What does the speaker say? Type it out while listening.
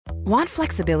Want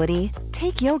flexibility?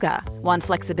 Take yoga. Want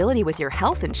flexibility with your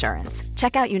health insurance?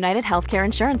 Check out United Healthcare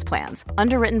Insurance Plans.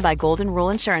 Underwritten by Golden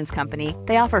Rule Insurance Company,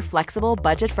 they offer flexible,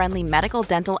 budget-friendly medical,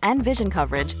 dental, and vision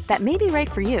coverage that may be right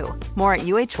for you. More at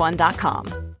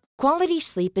uh1.com. Quality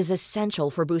sleep is essential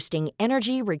for boosting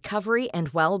energy, recovery, and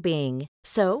well-being.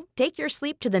 So, take your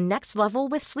sleep to the next level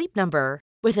with Sleep Number.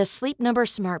 With a Sleep Number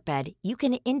smart bed, you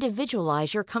can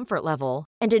individualize your comfort level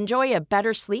and enjoy a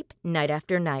better sleep night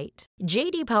after night.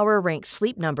 JD Power ranks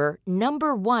Sleep Number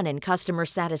number 1 in customer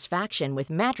satisfaction with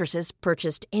mattresses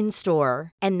purchased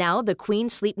in-store. And now the Queen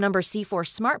Sleep Number C4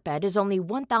 smart bed is only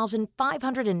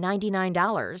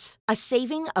 $1,599, a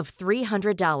saving of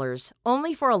 $300,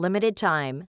 only for a limited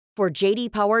time. For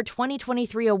JD Power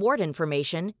 2023 award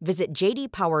information, visit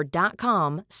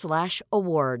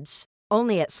jdpower.com/awards.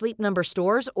 Only at Sleep Number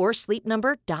stores or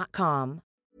sleepnumber.com.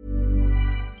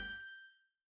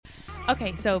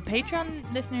 Okay, so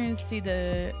Patreon listeners see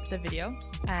the video,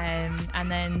 and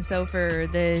then so for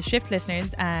the Shift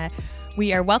listeners,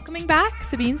 we are welcoming back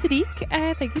Sabeen Sadiq.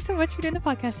 Thank you so much for doing the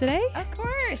podcast today. Of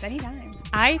course, anytime.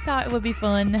 I thought it would be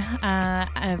fun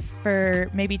for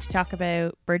maybe to talk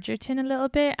about Bridgerton a little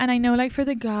bit, and I know like for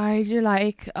the guys you're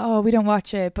like, oh, we don't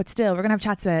watch it, but still we're gonna have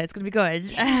chats about it. It's gonna be good.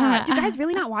 Yeah. Do you guys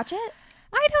really not watch it?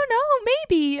 I don't know,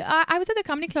 maybe. I was at the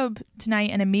comedy club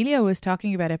tonight and Emilio was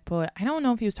talking about it, but I don't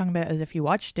know if he was talking about it as if he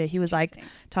watched it. He was like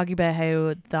talking about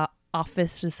how the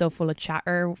office was so full of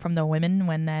chatter from the women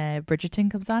when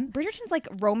Bridgerton comes on. Bridgerton's like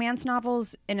romance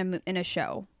novels in a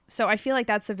show. So I feel like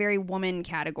that's a very woman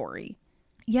category.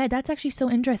 Yeah, that's actually so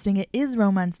interesting. It is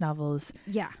romance novels.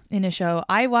 Yeah. In a show.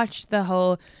 I watched the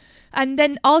whole... And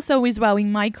then also as well, we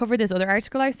might cover this other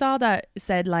article I saw that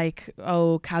said like,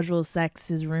 oh, casual sex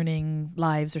is ruining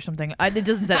lives or something. It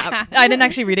doesn't say that. I didn't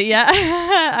actually read it yet.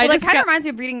 Well, it kind of reminds me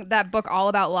of reading that book All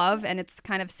About Love. And it's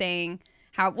kind of saying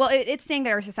how, well, it's saying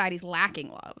that our society's lacking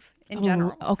love in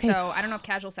general. Okay. So I don't know if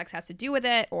casual sex has to do with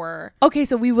it or... Okay,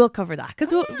 so we will cover that.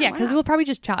 Because we'll probably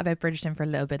just chat about Bridgerton for a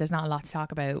little bit. There's not a lot to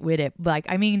talk about with it. But like,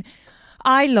 I mean,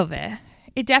 I love it.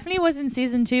 It definitely wasn't,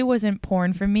 season 2 wasn't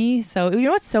porn for me. So, you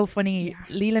know what's so funny? Yeah.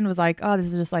 Leland was like, oh, this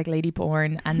is just like lady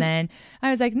porn. And then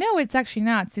I was like, no, it's actually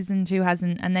not. Season 2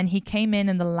 hasn't. And then he came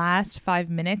in the last 5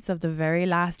 minutes of the very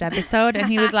last episode. And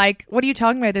he was like, what are you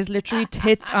talking about? There's literally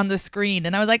tits on the screen.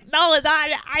 And I was like, no,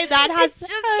 that has... It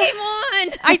just came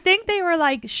on. I think they were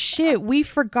like, shit, we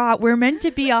forgot. We're meant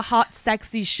to be a hot,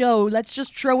 sexy show. Let's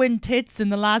just throw in tits in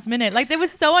the last minute. Like, it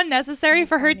was so unnecessary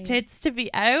for her tits to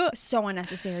be out. So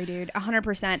unnecessary, dude. 100%.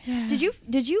 Yeah. Did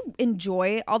you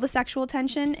enjoy all the sexual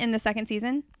tension in the second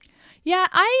season? Yeah,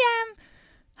 I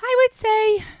would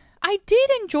say I did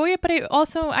enjoy it, but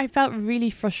I felt really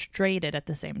frustrated at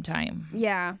the same time.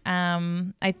 Yeah.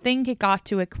 I think it got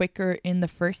to it quicker in the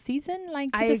first season. Like,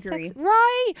 I agree.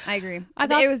 Right. I agree.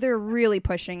 They're really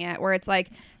pushing it where it's like,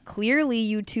 clearly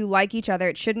you two like each other.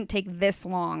 It shouldn't take this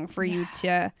long for you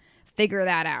to figure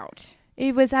that out.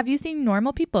 It was, have you seen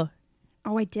Normal People?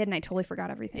 Oh, I did, and I totally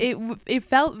forgot everything. It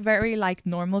felt very like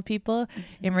Normal People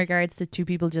in regards to two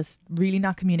people just really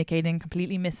not communicating,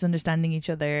 completely misunderstanding each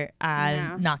other,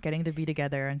 and not getting to be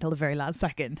together until the very last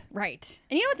second. Right.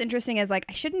 And you know what's interesting is like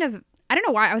I don't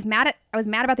know why I was mad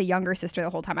about the younger sister the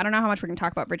whole time. I don't know how much we're gonna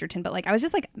talk about Bridgerton, but like I was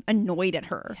just like annoyed at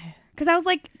her because I was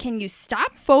like, can you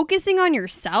stop focusing on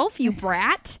yourself, you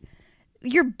brat?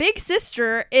 Your big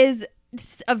sister is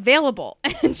available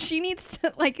and she needs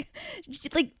to like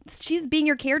she's being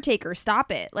your caretaker.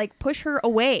 Stop it. Like, push her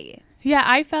away. Yeah,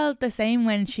 I felt the same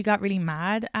when she got really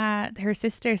mad at her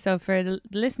sister. So for the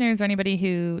listeners or anybody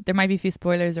who, there might be a few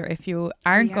spoilers, or if you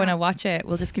aren't going to watch it,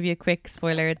 we'll just give you a quick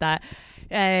spoiler that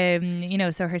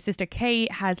so her sister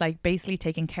Kate has like basically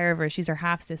taken care of her. She's her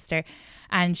half sister,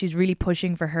 and she's really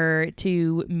pushing for her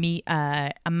to meet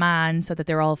a man so that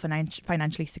they're all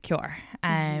financially secure.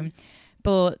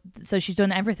 But so she's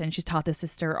done everything. She's taught the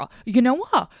sister, you know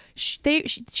what?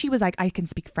 She was like, I can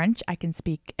speak French. I can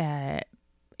speak,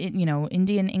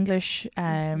 Indian, English.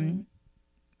 I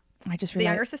just realized. The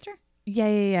younger sister?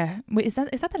 Yeah. Wait, is that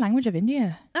the language of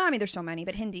India? Oh, I mean, there's so many,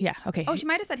 but Hindi. Yeah, okay. Oh, she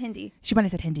might have said Hindi. She might have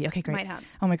said Hindi. Okay, great. Might have.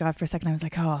 Oh my God, for a second I was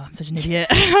like, oh, I'm such an idiot.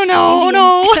 Oh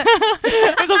no.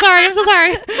 I'm so sorry.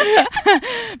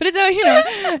 But it's,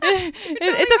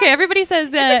 it's okay. Everybody says...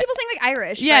 it's like people saying like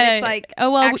Irish, but it's like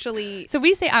actually... So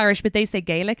we say Irish, but they say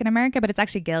Gaelic in America, but it's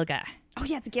actually Gaelga. Oh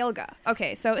yeah, it's Gaelga.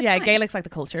 Okay, so it's fine. Gaelic's like the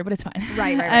culture, but it's fine.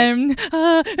 Right. You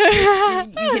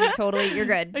can totally, you're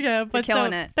good. Yeah, but you're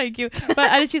killing it. Thank you.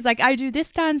 But she's like, I do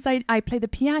this dance, I play the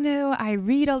piano, I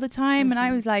read all the time, and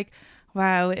I was like,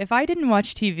 Wow, if I didn't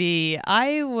watch TV,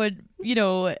 I would,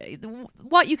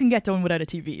 what you can get done without a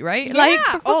TV, right? Yeah. Like,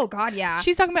 Oh, God, yeah.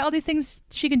 She's talking about all these things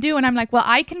she can do, and I'm like, well,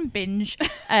 I can binge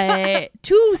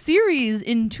 2 series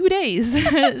in 2 days.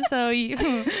 So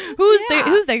who's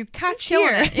the catch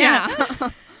here? Yeah.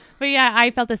 But yeah,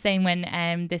 I felt the same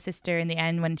when the sister in the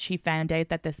end, when she found out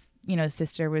that this,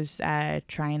 sister was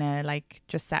trying to like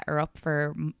just set her up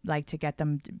for like to get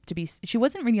them to be, she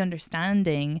wasn't really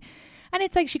understanding. And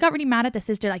it's like she got really mad at the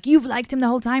sister, like, you've liked him the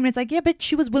whole time. And it's like, yeah, but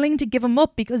she was willing to give him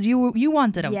up because you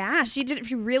wanted him. Yeah, she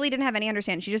really didn't have any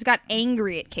understanding. She just got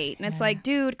angry at Kate. And it's like,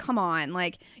 dude, come on.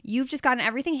 Like, you've just gotten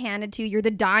everything handed to you. You're the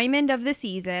diamond of the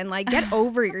season. Like, get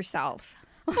over yourself.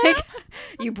 Like,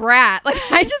 you brat. Like,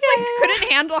 I just like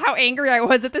couldn't handle how angry I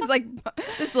was at this like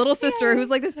this little sister who's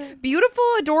like this beautiful,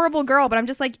 adorable girl. But I'm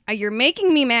just like, you're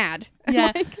making me mad.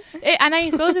 Yeah. And I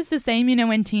suppose it's the same,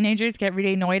 when teenagers get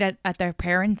really annoyed at their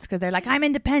parents because they're like, I'm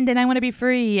independent, I want to be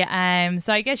free.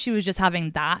 So I guess she was just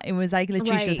having that. It was like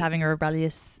literally she was having a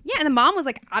rebellious. Yeah, and the mom was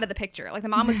like out of the picture. Like the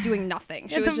mom was doing nothing.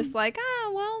 She was just like,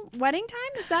 wedding time?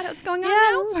 Is that what's going on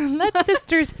now? Let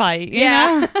sisters fight. You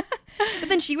know? But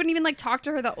then she wouldn't even like talk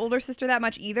to the older sister that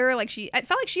much either. Like I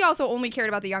felt like she also only cared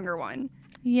about the younger one.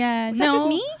 Yeah. Was that just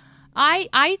me?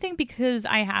 I think because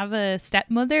I have a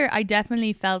stepmother, I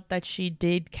definitely felt that she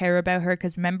did care about her.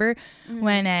 Because remember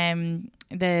when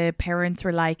the parents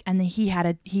were like, and then he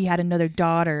had another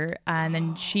daughter, and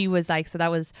then she was like, so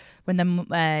that was when the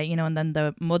and then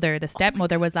the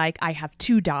stepmother was like, I have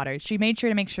 2 daughters. She made sure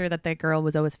to make sure that the girl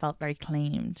was always felt very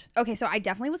claimed. Okay, so I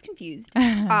definitely was confused.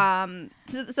 That's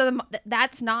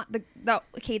not the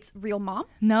Kate's real mom.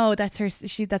 No, that's her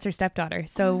stepdaughter.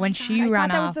 So when she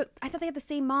ran off, I thought they had the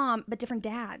same mom but different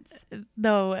dads.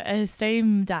 No,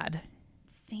 same dad.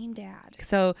 Same dad.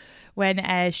 So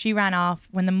when she ran off,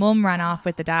 when the mum ran off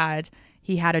with the dad,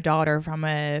 he had a daughter from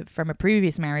a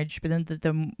previous marriage, but then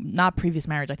the not previous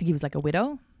marriage, I think he was like a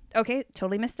widow. Okay,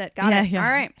 totally missed it. Got it. Yeah. All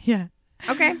right. Yeah.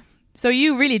 Okay. So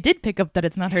you really did pick up that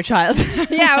it's not her child.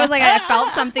 Yeah, I was like, I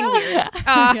felt something weird.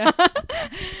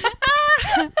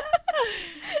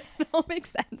 It all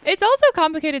makes sense. It's also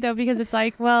complicated though, because it's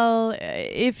like, well,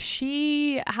 if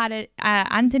she had it,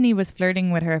 Anthony was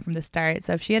flirting with her from the start.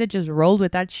 So if she had just rolled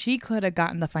with that, she could have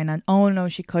gotten the finance. Oh no,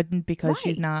 she couldn't, because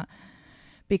she's not.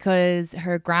 Because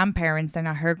her grandparents, they're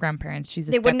not her grandparents.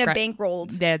 They wouldn't have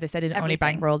bankrolled. Yeah, they said it only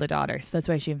bankrolled the daughter. So that's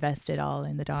why she invested all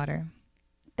in the daughter.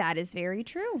 That is very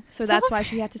true. So that's why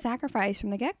she had to sacrifice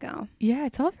from the get-go. Yeah,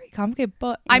 it's all very complicated.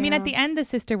 But I mean, at the end, the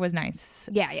sister was nice.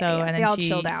 Yeah. And they all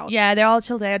chilled out. Yeah, they all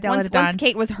chilled out. Once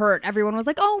Kate was hurt, everyone was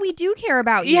like, oh, we do care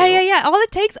about you. Yeah. All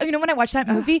it takes, when I watched that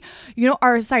movie, do you know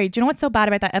what's so bad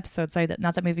about that episode? Sorry,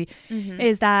 not that movie.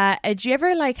 Is that, do you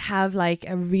ever like have like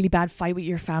a really bad fight with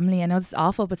your family? I know it's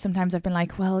awful, but sometimes I've been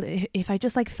like, well, if I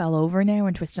just like fell over now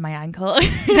and twisted my ankle,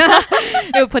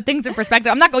 it would put things in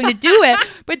perspective. I'm not going to do it,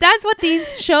 but that's what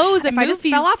these shows and movies. I just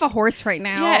fell off a horse right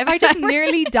now. Yeah, if I just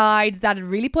nearly died, that'd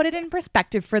really put it in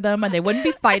perspective for them, and they wouldn't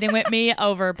be fighting with me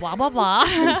over blah blah blah.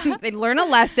 They'd learn a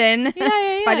lesson. Yeah.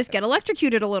 If I just get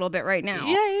electrocuted a little bit right now.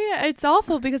 Yeah. It's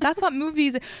awful, because that's what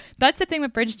movies. That's the thing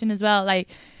with Bridgerton as well. Like,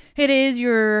 it is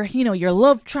your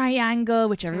love triangle,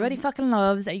 which everybody fucking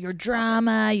loves, your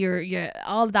drama, your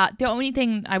all that. The only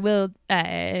thing I will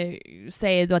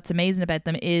say what's amazing about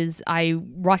them is I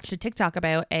watched a TikTok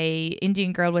about a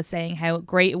Indian girl was saying how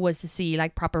great it was to see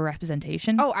like proper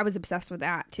representation. Oh, I was obsessed with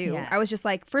that too. Yeah. I was just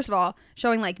like, first of all,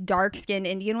 showing like dark-skinned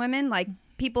Indian women, like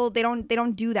people, they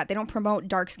don't do that. They don't promote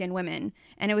dark-skinned women,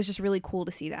 and it was just really cool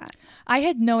to see that. I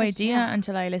had no idea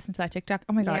until I listened to that TikTok.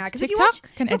 Oh my god, TikTok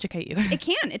can educate you.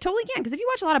 It totally can, because if you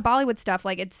watch a lot of Bollywood stuff,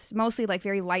 like it's mostly like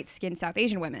very light-skinned South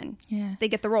Asian women. Yeah, they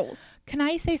get the roles. Can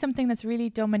I say something that's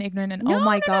really dumb and ignorant? And no,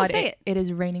 god, say it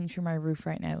is raining through my roof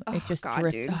right now. It just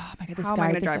dripped. Dude. Oh my god,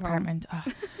 this apartment. Oh.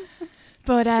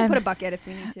 But put a bucket if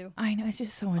we need to. I know, it's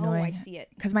just so annoying. Oh, I see it.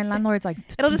 Because my landlord's like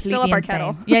it'll just fill up our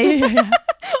kettle. Yeah.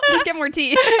 Just get more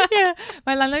tea. Yeah,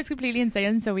 my landlord's completely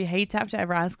insane, so we hate to have to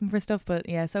ever ask him for stuff. But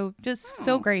yeah, so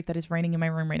so great that it's raining in my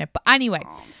room right now. But anyway,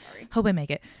 I'm sorry. Hope I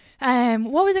make it.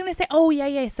 What was I going to say? Oh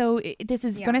yeah. So this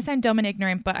is going to sound dumb and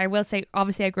ignorant, but I will say,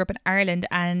 obviously, I grew up in Ireland,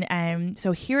 and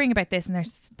so hearing about this,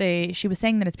 and she was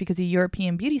saying that it's because of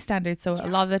European beauty standards. So a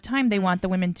lot of the time, they want the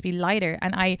women to be lighter,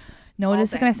 and I know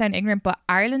this is going to sound ignorant, but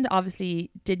Ireland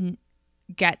obviously didn't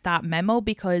get that memo,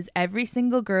 because every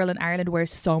single girl in Ireland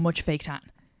wears so much fake tan.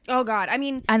 Oh God, I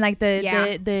mean, and like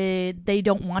they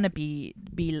don't want to be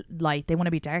light, they want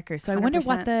to be darker. So 100%. I wonder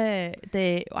what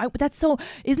that's so,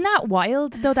 isn't that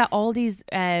wild though, that all these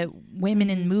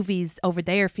women in movies over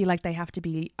there feel like they have to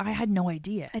be, I had no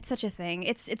idea. It's such a thing.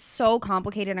 It's so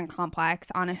complicated and complex,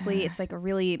 honestly. It's like a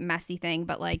really messy thing,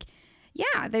 but like,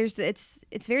 yeah,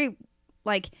 it's very,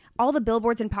 like, all the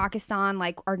billboards in Pakistan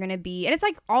like are gonna be, and it's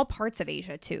like all parts of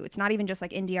Asia too. It's not even just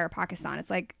like India or Pakistan. It's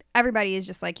like everybody is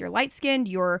just like, you're light skinned,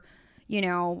 you're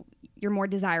more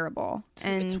desirable.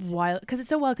 And it's wild because it's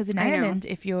so wild, because in Ireland,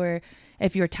 if you're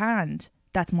tanned,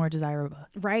 that's more desirable,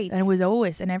 right? And it was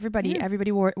always, and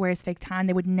everybody wears fake tan.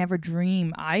 They would never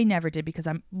dream. I never did because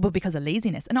of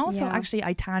laziness, and also actually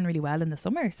I tan really well in the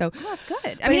summer. So that's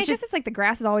good. I mean, I guess it's like the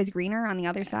grass is always greener on the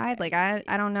other side. Like I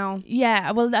don't know.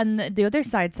 Yeah, well, and the other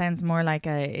side sounds more like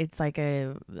a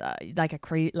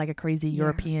crazy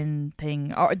European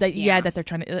thing, or that they're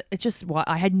trying to. It's just what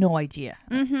I had no idea.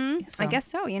 Mm-hmm. So. I guess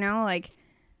so. Like.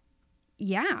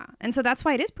 Yeah. And so that's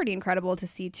why it is pretty incredible to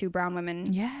see two brown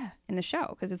women in the show,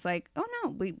 because it's like, oh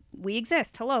no, we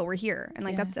exist. Hello, we're here. And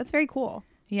like that's very cool.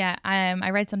 Yeah.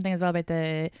 I read something as well about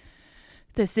the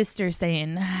sister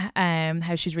saying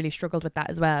how she's really struggled with that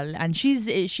as well, and she's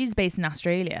based in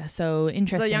Australia, so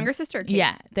interesting. The younger sister, Kate?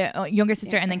 Yeah, the younger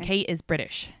sister, and then Kate is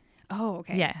British. Oh,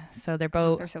 okay. Yeah, so they're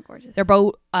both they're so gorgeous. They're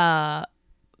both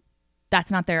that's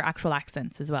not their actual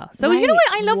accents as well. So you know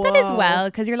what? I love that as well,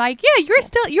 because you're like, yeah, you're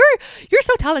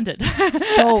so talented.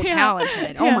 So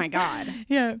talented. Oh my God.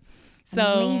 Yeah. So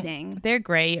amazing. They're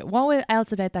great. What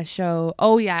else about that show?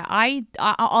 Oh yeah. I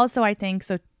also, I think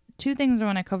so. Two things I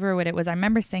want to cover with it was, I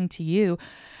remember saying to you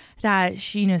that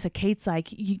she, so Kate's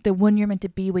like, the one you're meant to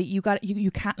be with, you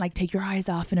can't like take your eyes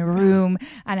off in a room,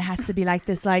 and it has to be like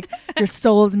this, like your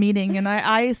soul's meeting. And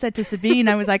I said to Sabeen,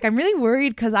 I was like, I'm really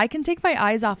worried because I can take my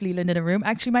eyes off Leland in a room.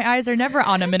 Actually, my eyes are never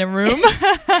on him in a room.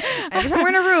 Every time we're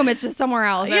in a room, it's just somewhere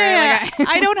else. Yeah, like,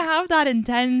 I don't have that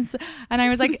intense. And I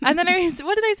was like, and then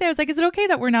what did I say? I was like, is it okay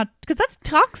that we're not, because that's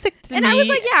toxic to me. And I was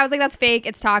like, that's fake.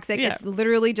 It's toxic. Yeah. It's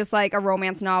literally just like a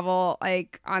romance novel,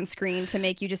 like on screen, to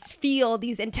make you just feel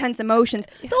these intense emotions.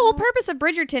 The whole purpose of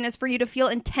Bridgerton is for you to feel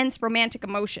intense romantic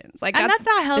emotions. Like, and that's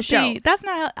not healthy. The show. That's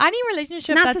not any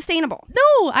relationship. Not sustainable.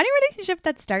 No, any relationship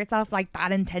that starts off like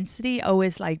that intensity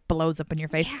always like blows up in your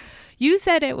face. Yeah. You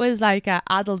said it was like an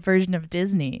adult version of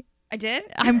Disney. I did?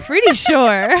 I'm pretty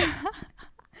sure.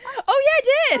 Oh yeah, I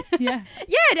did. Yeah.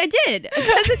 Yeah, I did.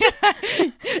 Because it's just.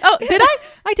 Oh, did I?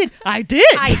 I did.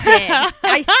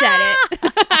 I said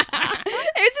it.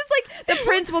 It's just like the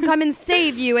prince will come and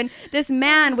save you, and this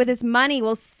man with his money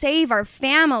will save our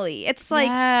family. It's like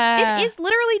it is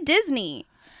literally Disney.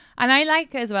 And I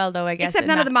like as well, though, I guess. Except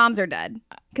none of the moms are dead.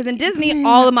 Because in Disney,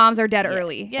 all the moms are dead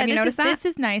early. Yeah, have you noticed that? This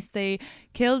is nice. They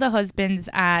kill the husbands,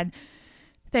 and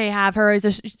they have her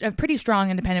as a pretty strong,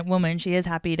 independent woman. She is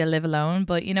happy to live alone,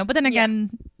 but then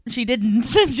again, she didn't.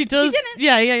 She does. She didn't.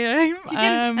 Yeah. She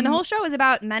didn't. And the whole show is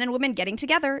about men and women getting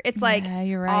together. It's like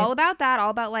you're right. all about that. All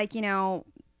about like,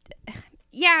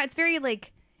 it's very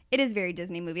like, it is very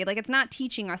Disney movie. Like, it's not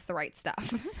teaching us the right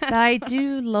stuff. But I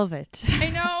do love it. I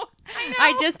know.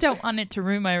 I just don't want it to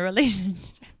ruin my relationship.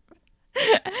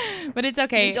 But it's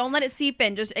okay. Just don't let it seep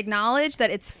in. Just acknowledge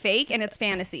that it's fake and it's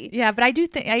fantasy. Yeah, but I do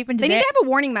think they need to have a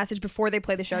warning message before they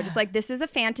play the show. Just like, this is a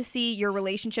fantasy. Your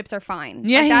relationships are fine.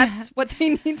 Yeah, that's what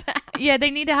they need to have. Yeah, they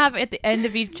need to have at the end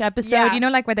of each episode. Yeah.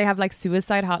 Like where they have like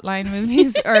suicide hotline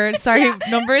movies or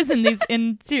numbers in these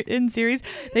in series.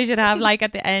 They should have like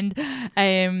at the end.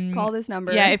 Call this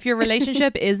number. Yeah, if your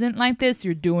relationship isn't like this,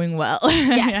 you're doing well.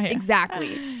 Yes,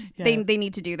 exactly. Yeah. They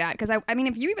need to do that, because I mean,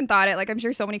 if you even thought it, like, I'm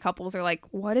sure so many couples are like,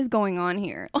 what is going on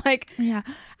here? Like, yeah,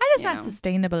 and it's not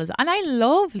sustainable as well. And I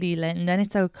love Leland, and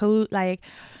it's so cool, like,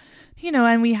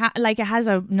 and we it has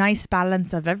a nice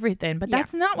balance of everything, but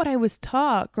that's not what I was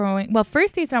taught growing. Well,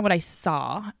 firstly, it's not what I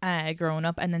saw growing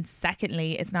up, and then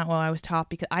secondly, it's not what I was taught,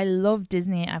 because I love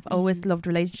Disney. I've always loved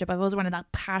relationship. I've always wanted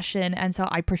that passion, and so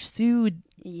I pursued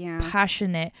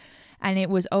passionate, and it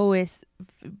was always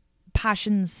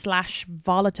passion /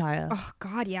 volatile. Oh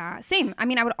God, yeah, same. I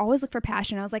mean, I would always look for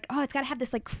passion. I was like, oh, it's got to have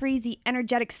this like crazy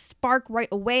energetic spark right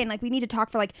away, and like we need to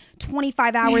talk for like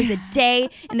 25 hours a day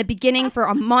in the beginning for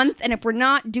a month, and if we're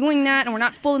not doing that and we're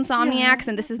not full insomniacs,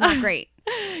 then this is not great.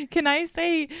 Can I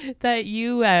say that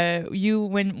you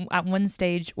when at one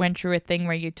stage went through a thing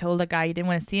where you told a guy you didn't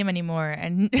want to see him anymore,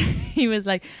 and he was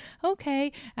like,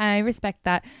 okay, I respect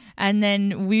that, and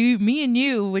then me and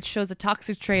you, which shows a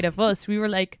toxic trait of us, we were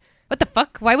like, what the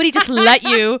fuck? Why would he just let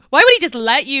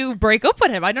you break up with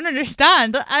him? I don't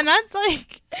understand. And that's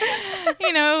like,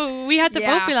 you know, we had to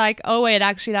both be like, oh wait,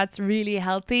 actually that's really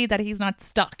healthy that he's not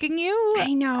stalking you.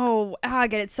 I know. Oh, I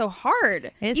get it so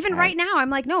hard. Even right now, I'm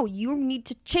like, no, you need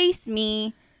to chase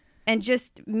me and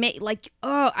just make like,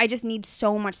 I just need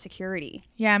so much security.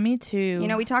 Yeah, me too. You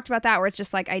know, we talked about that where it's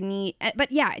just like but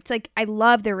yeah, it's like I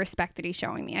love the respect that he's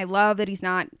showing me. I love that he's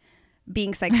not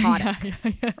being psychotic,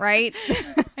 right?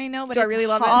 I know, but I really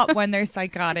love it when they're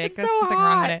psychotic. There's something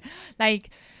wrong with it.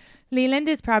 Like, Leland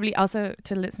is probably also,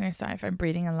 to listeners, sorry if I'm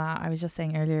breathing a lot. I was just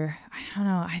saying earlier, I don't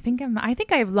know. I think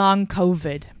I have long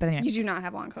COVID, but anyway. You do not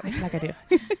have long COVID. I feel like I do.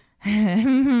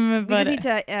 We just need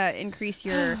to increase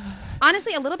your,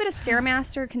 honestly, a little bit of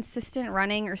Stairmaster, consistent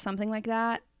running or something like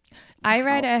that. I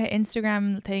read an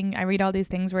Instagram thing. I read all these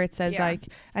things where it says like,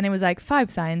 and it was like 5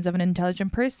 signs of an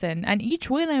intelligent person. And each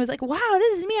one I was like, wow,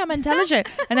 this is me. I'm intelligent.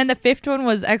 And then the 5th one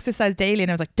was exercise daily.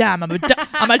 And I was like, damn, I'm a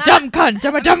dumb cunt.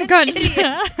 I'm a dumb cunt.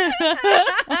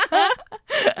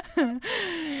 I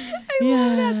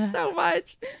love that so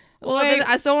much.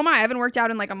 Well, so am I. I haven't worked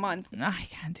out in like a month. No, I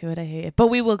can't do it. I hate it. But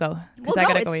we will go. Because I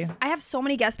gotta go with you. I have so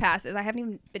many guest passes. I haven't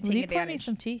even been taking advantage. Pour me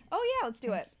some tea? Oh yeah, let's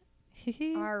do it.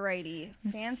 Alrighty.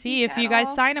 Fancy see if you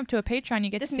guys sign up to a Patreon, you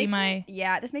get to see my.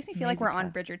 This makes me feel like we're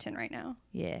on Bridgerton right now.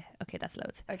 Yeah. Okay, that's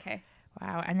loads. Okay.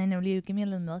 Wow. And then will you give me a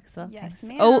little milk as well? Yes,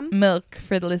 ma'am. Oh, milk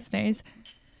for the listeners.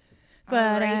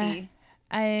 But okay.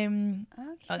 Oh,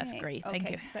 that's great.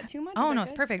 Thank you. Is that too much? Oh no,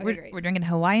 it's perfect. We're drinking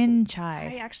Hawaiian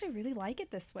chai. I actually really like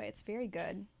it this way. It's very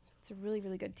good. It's a really,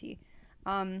 really good tea.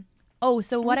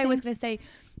 So what I was going to say,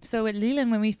 so with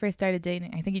Leland, when we first started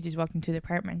dating, I think he just walked into the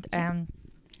apartment.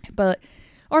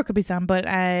 Or it could be Sam, but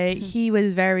he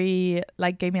was very,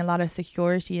 like, gave me a lot of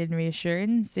security and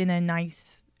reassurance in a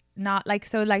nice, not like,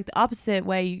 so like the opposite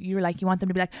way. You're like, you want them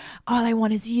to be like, all I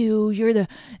want is you.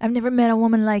 I've never met a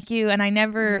woman like you. And I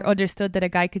never understood that a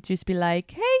guy could just be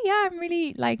like, hey, yeah, I'm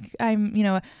really like, I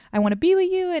want to be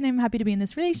with you and I'm happy to be in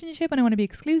this relationship and I want to be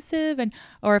exclusive. And,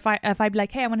 or if I'd be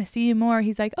like, hey, I want to see you more.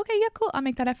 He's like, okay, yeah, cool. I'll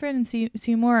make that effort and see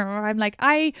you more. Or I'm like,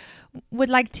 I would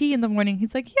like tea in the morning.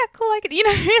 He's like, yeah, cool. I could,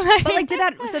 like, but like,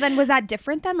 so then was that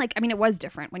different then? Like, I mean, it was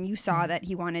different when you saw that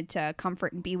he wanted to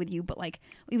comfort and be with you, but like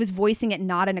he was voicing it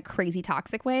not in a crazy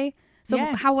toxic way. So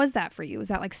how was that for you? Was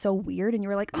that like so weird? And you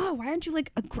were like, oh, why aren't you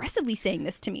like aggressively saying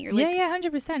this to me? Or, like, yeah,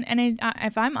 100%. And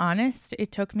if I'm honest,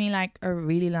 it took me like a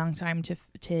really long time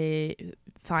to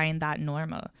find that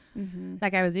normal. Mm-hmm.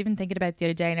 Like I was even thinking about it the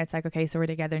other day, and it's like, okay, so we're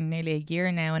together nearly a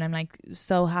year now, and I'm like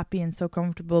so happy and so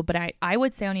comfortable. But I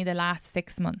would say only the last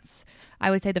 6 months.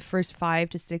 I would say the first 5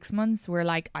 to 6 months were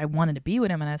like I wanted to be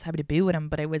with him and I was happy to be with him,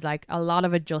 but it was like a lot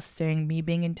of adjusting, me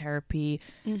being in therapy,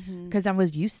 because I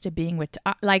was used to being with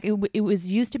it was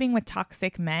used to being with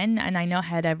toxic men, and I know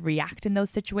how to react in those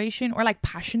situations, or like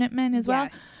passionate men as well.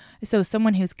 So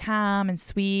someone who's calm and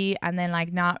sweet, and then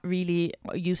like not really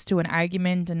used to an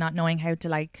argument and not knowing how to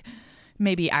like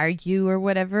maybe argue or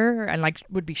whatever, and like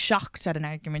would be shocked at an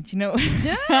argument,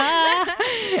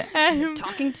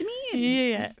 talking to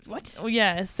me and what?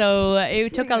 Yeah, so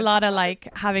it took a lot of like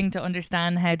having to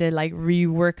understand how to like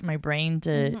rework my brain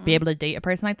to be able to date a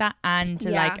person like that, and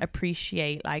to like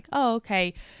appreciate like, oh,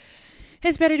 okay,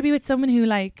 it's better to be with someone who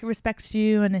like respects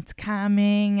you and it's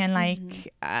calming and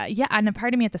like and a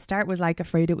part of me at the start was like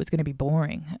afraid it was going to be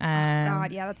boring.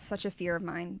 God, yeah, that's such a fear of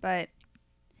mine. But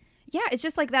yeah, it's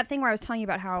just like that thing where I was telling you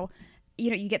about how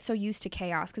you get so used to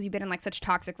chaos because you've been in like such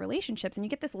toxic relationships, and you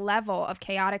get this level of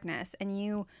chaoticness,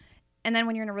 and then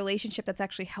when you're in a relationship that's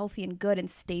actually healthy and good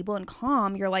and stable and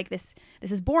calm, you're like, this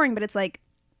is boring. But it's like,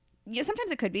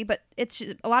 sometimes it could be, but it's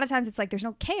just, a lot of times it's like there's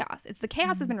no chaos. It's the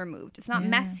chaos has been removed. It's not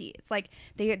messy. It's like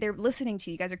they're listening to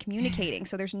you. You guys are communicating,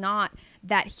 so there's not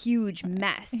that huge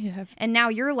mess. And now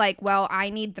you're like, well,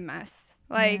 I need the mess.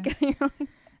 Like,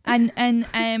 and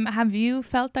have you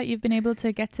felt that you've been able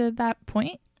to get to that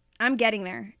point? I'm getting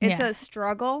there. It's a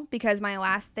struggle because my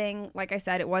last thing, like I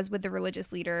said, it was with the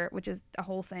religious leader, which is a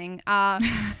whole thing.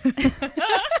 Happy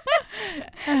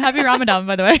Ramadan,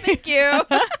 by the way. Thank you.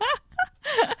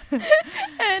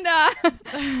 And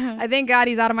I thank God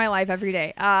he's out of my life every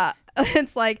day.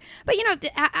 It's like, but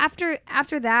after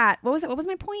that, what was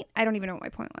my point? I don't even know what my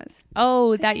point was.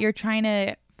 Oh, that you're trying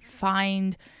to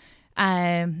find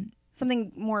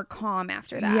something more calm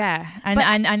after that. Yeah,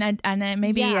 and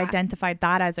maybe identified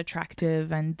that as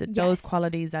attractive, and those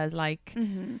qualities as like.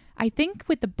 I think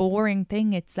with the boring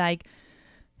thing, it's like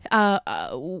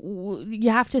you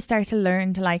have to start to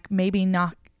learn to like maybe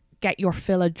not get your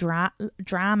fill of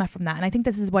drama from that. And I think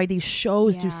this is why these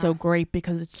shows do so great,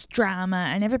 because it's drama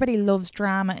and everybody loves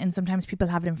drama. And sometimes people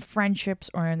have it in friendships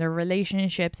or in their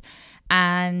relationships,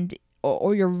 and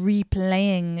or you're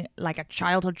replaying like a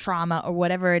childhood trauma or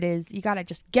whatever it is. You gotta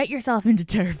just get yourself into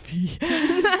therapy.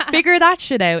 Figure that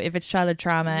shit out. If it's childhood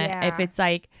trauma, if it's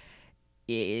like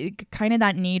kind of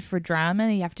that need for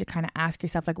drama, you have to kind of ask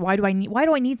yourself, like, why do I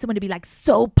need someone to be like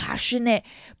so passionate,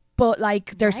 but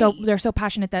like they're so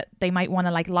passionate that they might want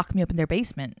to like lock me up in their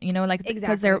basement, you know, like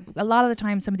because they're a lot of the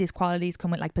time some of these qualities come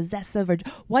with like possessive, or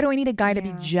why do I need a guy to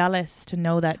be jealous to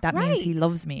know that means he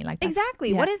loves me? Like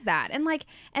exactly. What is that? And like,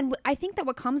 and I think that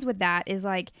what comes with that is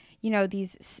like, you know,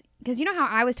 these, because you know how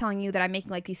I was telling you that I'm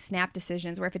making like these snap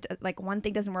decisions where if it like one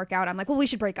thing doesn't work out, I'm like, well, we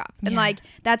should break up, and like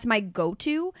that's my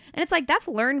go-to. And it's like that's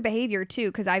learned behavior too,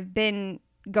 because I've been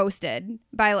ghosted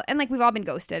by, and like we've all been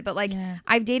ghosted, but like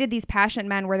I've dated these passionate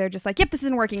men where they're just like, yep, this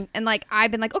isn't working, and like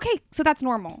I've been like, okay, so that's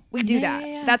normal, we do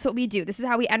that. That's what we do. This is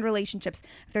how we end relationships.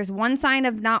 If there's one sign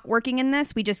of not working in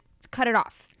this, we just cut it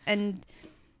off, and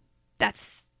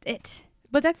that's it.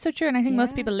 But that's so true. And I think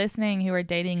most people listening who are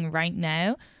dating right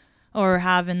now or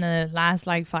have in the last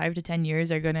like 5 to 10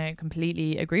 years are going to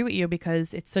completely agree with you,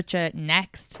 because it's such a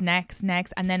next.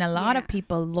 And then a lot of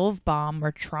people love bomb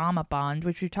or trauma bond,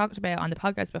 which we talked about on the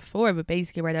podcast before, but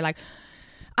basically where they're like,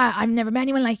 I've never met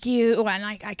anyone like you. And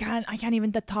like, I can't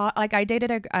even the thought, like I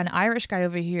dated an Irish guy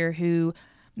over here who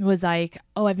was like,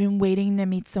 oh, I've been waiting to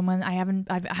meet someone. I haven't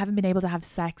been able to have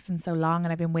sex in so long,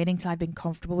 and I've been waiting till I've been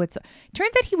comfortable with.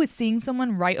 Turns out he was seeing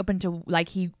someone right up until like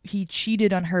he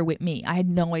cheated on her with me. I had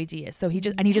no idea. So he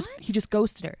just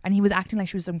ghosted her, and he was acting like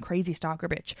she was some crazy stalker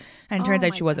bitch. And it turns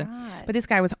out she wasn't. But this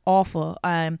guy was awful.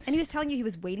 And he was telling you he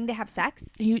was waiting to have sex.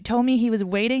 He told me he was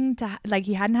waiting to like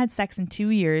he hadn't had sex in 2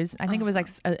 years. I think it was like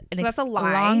so that's a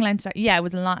lie. Long length. Yeah, it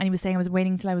was a lot. And he was saying I was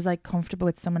waiting till I was like comfortable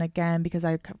with someone again, because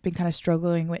I've been kind of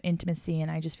struggling with intimacy, and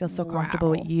I just feel so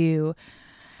comfortable with you.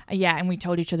 And we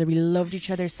told each other we loved each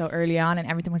other so early on, and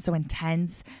everything was so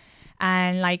intense,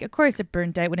 and like of course it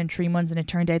burnt out within 3 months, and it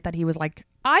turned out that he was like,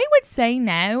 I would say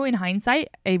now in hindsight,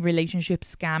 a relationship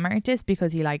scam artist,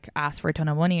 because he like asked for a ton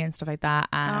of money and stuff like that.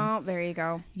 Oh, there you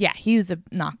go. Yeah, he's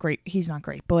not great,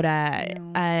 but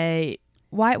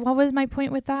what was my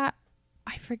point with that?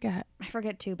 I forget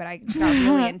too, but I got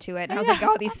really into it. And I was like,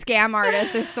 oh, these scam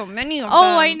artists, there's so many of them.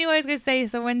 Oh, I knew I was going to say.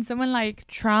 So when someone like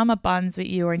trauma bonds with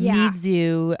you or needs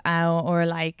you or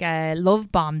like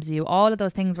love bombs you, all of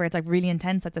those things where it's like really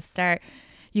intense at the start,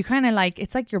 you kind of like,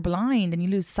 it's like you're blind and you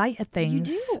lose sight of things.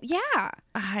 You do, yeah.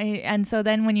 And so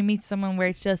then when you meet someone where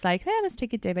it's just like, hey, let's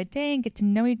take it day by day and get to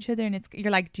know each other, and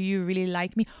you're like, do you really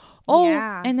like me? Oh,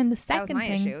 and then the second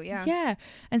thing, issue, yeah.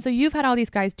 And so you've had all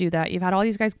these guys do that. You've had all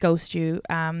these guys ghost you.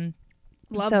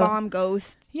 Love bomb,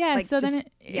 ghost. Yeah. Like, so then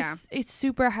it's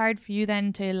super hard for you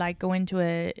then to like go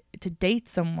into to date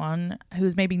someone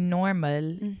who's maybe normal.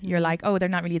 Mm-hmm. You're like, oh, they're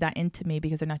not really that into me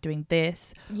because they're not doing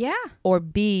this. Yeah. Or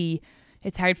B,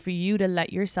 it's hard for you to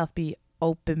let yourself be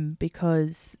open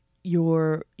because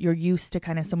you're used to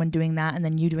kind of someone doing that and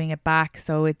then you doing it back,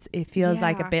 so it feels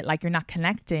like a bit like you're not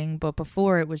connecting. But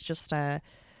before it was just like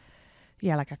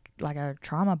a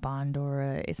trauma bond,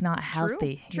 or it's not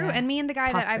healthy. True. And me and the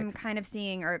guy toxic. That I'm kind of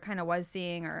seeing, or kind of was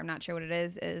seeing, or I'm not sure what it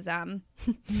is I'm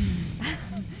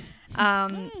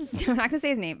not gonna say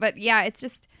his name, but yeah, it's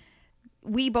just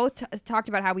we both talked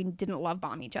about how we didn't love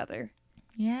bomb each other.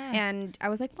 Yeah. And I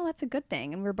was like, well, that's a good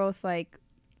thing. And we're both like,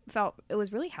 felt it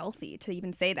was really healthy to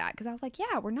even say that, because I was like,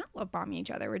 yeah, we're not love bombing each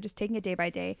other. We're just taking it day by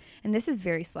day. And this is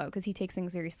very slow, because he takes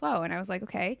things very slow. And I was like,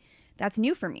 okay, that's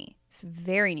new for me. It's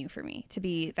very new for me to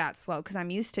be that slow, because I'm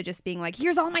used to just being like,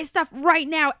 here's all my stuff right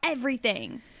now,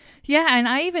 everything. Yeah, and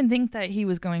I even think that he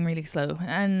was going really slow.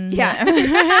 And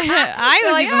I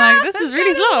was like, this is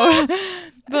really slow.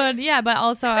 But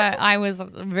also I was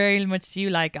very much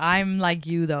you, like, I'm like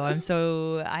you though.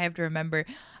 I have to remember,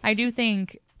 I do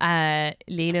think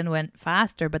Leland went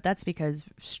faster, but that's because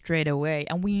straight away,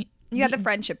 and you had the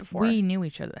friendship before. We knew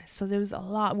each other, so there was a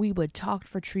lot. We would talk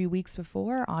for 3 weeks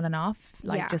before, on and off,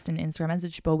 just an Instagram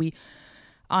message. But we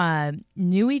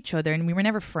knew each other, and we were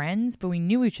never friends, but we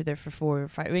knew each other for 4 or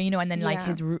 5. You know, and then like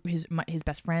his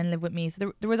best friend lived with me,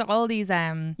 so there was all these.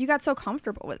 You got so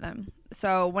comfortable with them,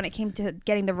 so when it came to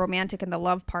getting the romantic and the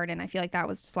love part in, I feel like that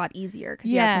was just a lot easier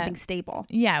because you had something stable.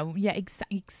 Yeah,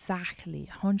 exactly,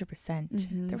 100%.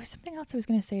 Mm-hmm. There was something else I was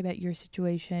going to say about your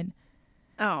situation.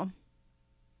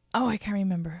 Oh, I can't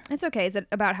remember. It's okay. Is it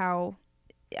about how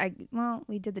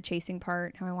we did the chasing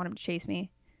part, how I want him to chase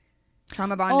me?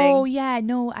 Trauma bonding. Oh, yeah.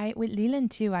 No, with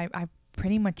Leland too, I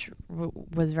pretty much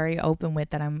was very open with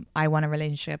that I want a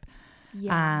relationship.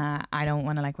 I don't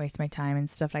want to like waste my time and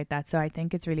stuff like that. So I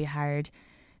think it's really hard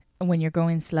when you're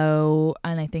going slow.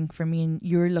 And I think for me,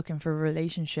 you're looking for a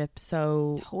relationship.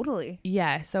 So Totally.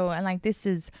 yeah. So, and like, this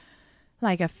is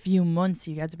like a few months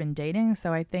you guys have been dating.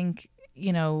 So I think,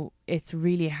 you know, it's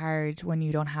really hard when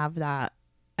you don't have that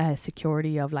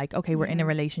security of like, okay, we're in a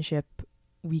relationship.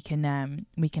 We can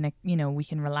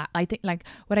relax. I think like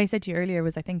what I said to you earlier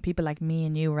was I think people like me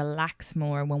and you relax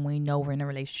more when we know we're in a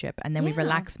relationship, and then we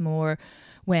relax more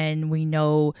when we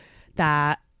know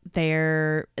that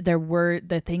the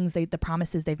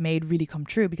promises they've made really come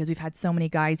true, because we've had so many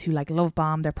guys who like love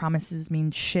bomb, their promises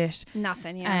mean shit,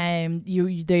 nothing.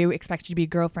 They expect you to be a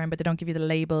girlfriend, but they don't give you the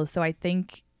label. So I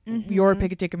think your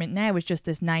predicament now is just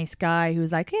this nice guy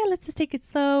who's like, yeah, let's just take it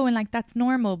slow, and like that's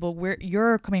normal. But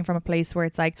you're coming from a place where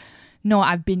it's like, no,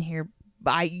 I've been here,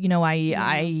 but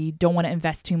I don't want to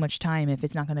invest too much time if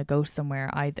it's not going to go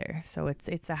somewhere either. So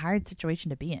it's a hard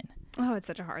situation to be in. Oh, it's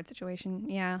such a hard situation.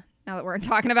 Yeah. Now that we're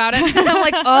talking about it, I'm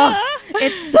like, oh,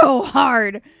 it's so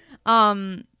hard.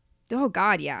 Oh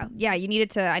God, yeah. I needed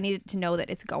to know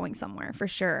that it's going somewhere for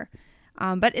sure.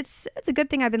 But it's a good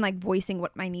thing I've been like voicing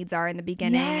what my needs are in the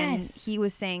beginning. And he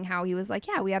was saying how he was like,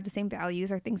 yeah, we have the same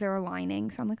values, our things are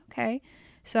aligning. So I'm like, okay.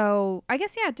 So I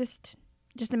guess, yeah, just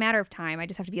a matter of time. I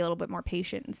just have to be a little bit more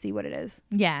patient and see what it is.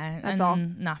 Yeah. That's all.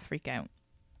 Not freak out.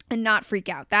 And not freak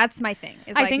out. That's my thing.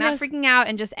 Is like not freaking out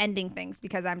and just ending things,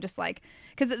 because I'm just like,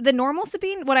 because the normal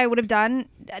Sabeen, what I would have done,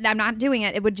 I'm not doing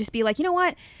it. It would just be like, you know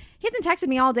what? He hasn't texted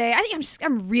me all day. I think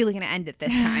I'm really going to end it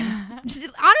this time.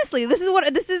 Honestly, this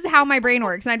is how my brain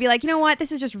works. And I'd be like, you know what?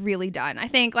 This is just really done. I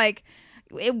think like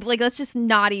let's just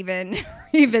not even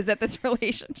revisit this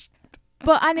relationship.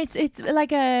 But and it's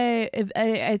like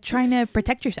a trying to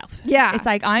protect yourself. Yeah. It's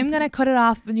like, I'm going to cut it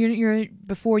off you're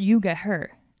before you get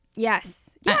hurt. Yes.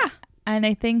 Yeah. And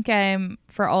I think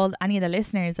for any of the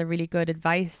listeners, a really good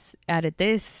advice out of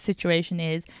this situation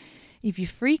is, if you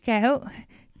freak out,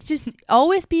 just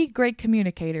always be a great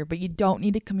communicator, but you don't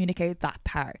need to communicate that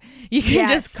part. You can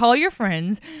just call your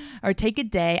friends or take a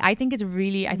day. I think it's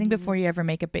really, I think before you ever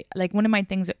make a big, like one of my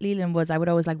things with Leland was I would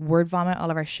always like word vomit all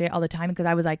of our shit all the time, because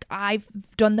I was like, I've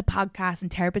done the podcast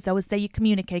and therapists always say you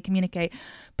communicate.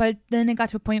 But then it got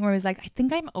to a point where I was like, I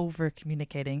think I'm over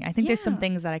communicating. I think there's some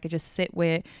things that I could just sit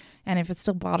with, and if it's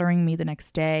still bothering me the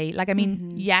next day, like, I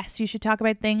mean, yes, you should talk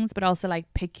about things, but also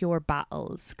like pick your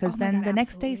battles, because then the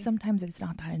next day sometimes it's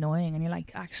not that annoying and you're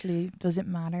like, actually, does it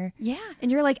matter? Yeah.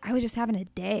 And you're like, I was just having a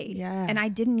day. Yeah. And I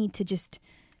didn't need to just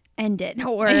end it.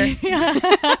 Or I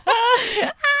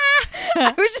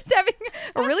was just having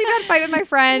a really bad fight with my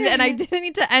friend, and I didn't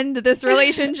need to end this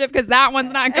relationship because that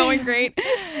one's not going great.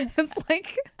 It's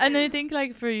like, and I think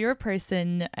like for your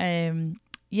person,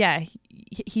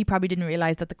 he probably didn't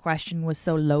realize that the question was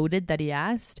so loaded that he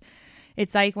asked.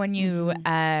 It's like when you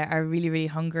are really, really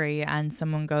hungry and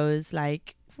someone goes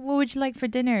like, what would you like for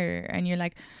dinner? And you're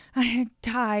like,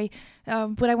 Thai,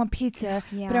 but I want pizza.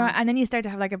 Yeah. And then you start to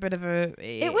have like a bit of a...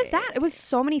 It was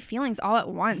so many feelings all at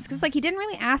once. Because like he didn't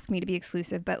really ask me to be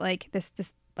exclusive, but like this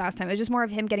last time, it was just more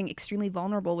of him getting extremely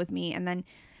vulnerable with me, and then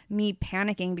me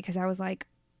panicking because I was like,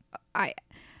 I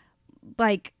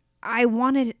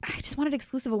just wanted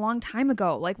exclusive a long time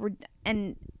ago.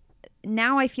 And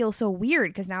now I feel so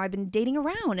weird because now I've been dating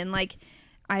around, and like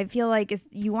I feel like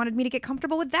you wanted me to get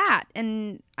comfortable with that,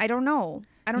 and I don't know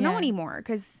anymore,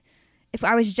 because if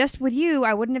I was just with you,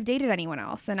 I wouldn't have dated anyone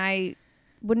else, and I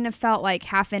wouldn't have felt like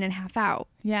half in and half out.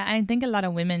 Yeah, and I think a lot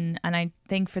of women, and I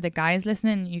think for the guys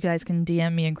listening, you guys can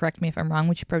DM me and correct me if I'm wrong,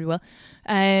 which you probably will,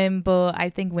 but I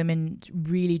think women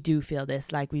really do feel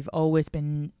this, like we've always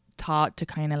been taught to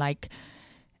kind of like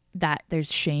that there's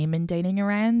shame in dating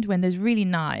around, when there's really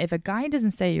not. If a guy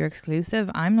doesn't say you're exclusive,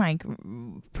 I'm like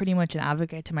pretty much an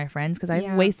advocate to my friends, because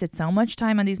I've wasted so much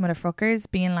time on these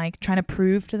motherfuckers being like trying to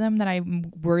prove to them that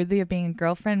I'm worthy of being a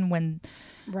girlfriend, when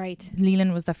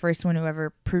Leland was the first one who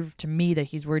ever proved to me that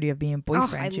he's worthy of being a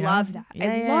boyfriend. I love that.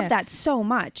 I love that so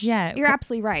much. Yeah, you're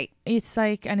absolutely right. It's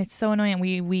like, and it's so annoying.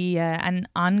 We and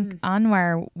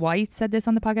Anwar White said this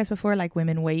on the podcast before, like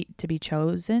women wait to be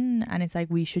chosen, and it's like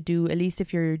we should do, at least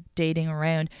if you're dating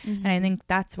around. And I think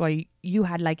that's why you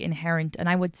had like inherent, and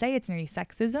I would say it's nearly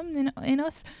sexism in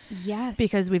us. Yes,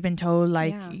 because we've been told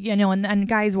like and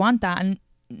guys want that, and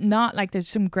not like there's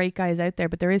some great guys out there,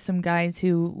 but there is some guys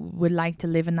who would like to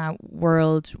live in that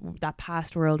world, that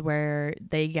past world where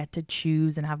they get to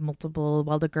choose and have multiple,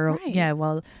 while the girl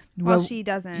well she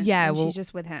doesn't, she's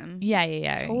just with him.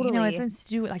 Totally. It's to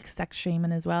do with like sex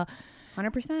shaming as well.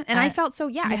 100%. And I felt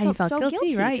so I felt so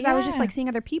guilty, right? Because I was just like seeing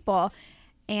other people,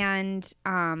 And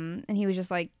he was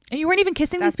just like, and you weren't even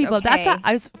kissing these people. Okay. That's what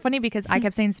I was funny because I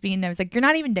kept saying to Sabeen, I was like, you're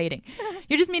not even dating.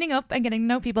 You're just meeting up and getting to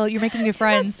know people. You're making new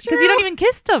friends because you don't even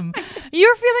kiss them.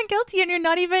 You're feeling guilty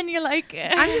and you're like,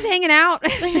 I'm just hanging out.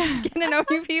 Just getting to know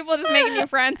new people, just making new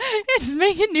friends. Just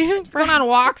making new friends. Going on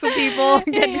walks with people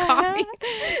and getting coffee.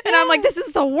 And I'm like, this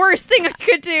is the worst thing I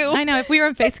could do. I know. If we were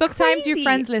on Facebook times, your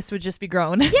friends list would just be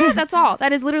grown. Yeah, that's all.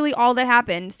 That is literally all that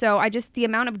happened. So the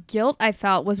amount of guilt I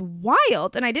felt was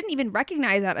wild. And I didn't even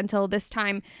recognize that until this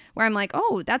time where I'm like,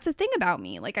 oh, that's a thing about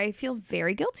me. Like, I feel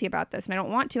very guilty about this and I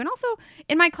don't want to. And also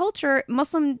in my culture,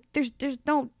 Muslim,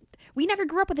 we never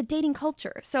grew up with a dating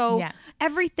culture. So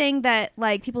everything that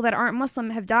like people that aren't Muslim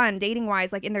have done dating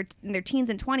wise, like in their teens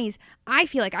and 20s, I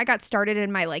feel like I got started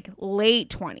in my like late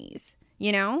 20s,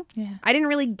 you know? Yeah. I didn't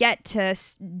really get to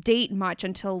date much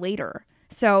until later.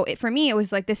 So for me, it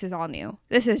was like, this is all new.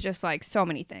 This is just like so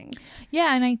many things.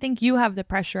 Yeah. And I think you have the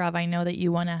pressure of, I know that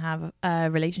you want to have a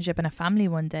relationship and a family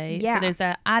one day. Yeah. So there's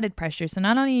a added pressure. So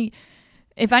not only,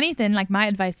 if anything, like my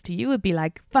advice to you would be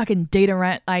like, fucking date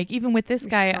around. Like even with this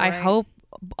guy,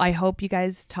 I hope you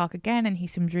guys talk again and he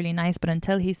seems really nice. But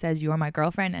until he says you're my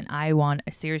girlfriend and I want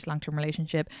a serious long-term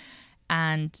relationship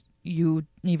and you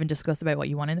even discuss about what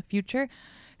you want in the future.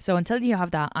 So until you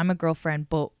have that, I'm a girlfriend,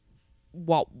 but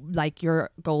what like your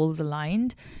goals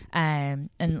aligned and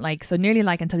like so nearly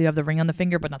like until you have the ring on the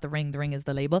finger, but not the ring is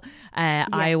the label.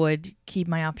 I would keep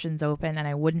my options open and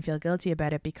I wouldn't feel guilty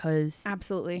about it because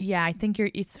absolutely I think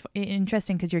it's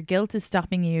interesting because your guilt is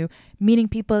stopping you meeting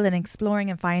people and exploring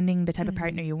and finding the type of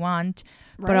partner you want,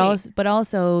 but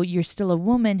also you're still a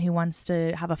woman who wants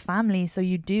to have a family, so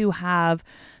you do have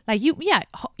like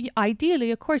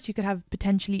ideally of course you could have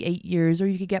potentially 8 years or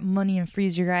you could get money and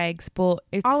freeze your eggs, but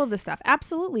it's all of this stuff.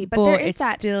 Absolutely. But there is it's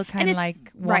that still kind of like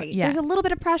there's a little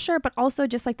bit of pressure, but also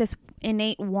just like this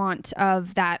innate want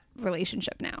of that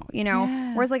relationship now, you know?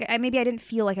 Whereas like maybe I didn't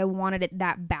feel like I wanted it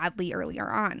that badly earlier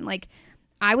on. Like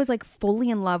I was like fully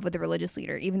in love with the religious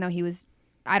leader, even though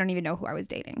I don't even know who I was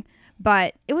dating.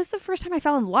 But it was the first time I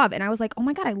fell in love and I was like, oh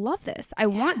my God, I love this. I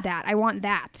want that. I want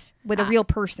that with a real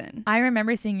person. I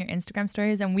remember seeing your Instagram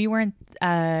stories and we weren't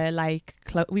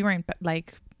we weren't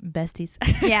like besties.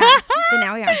 Yeah. But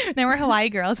now we are. Now we're Hawaii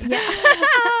girls. Yeah.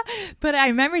 But I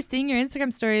remember seeing your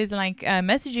Instagram stories and like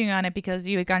messaging on it because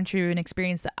you had gone through an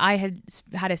experience that I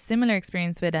had a similar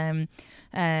experience with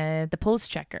the pulse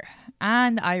checker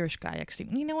and the Irish guy actually.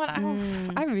 You know what?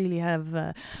 I really have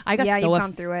you've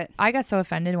gone through it. I got so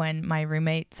offended when my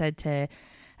roommate said to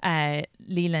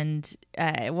Leland,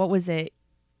 what was it?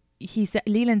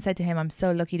 Leland said to him, I'm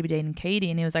so lucky to be dating Katie,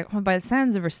 and he was like, well, by the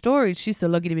sounds of her story she's so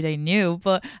lucky to be dating you.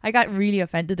 But I got really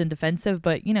offended and defensive,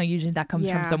 but you know, usually that comes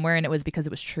from somewhere and it was because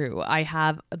it was true. I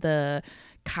have the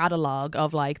catalog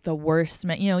of like the worst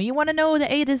men, you know, you want to know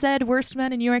the A to Z worst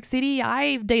men in New York City,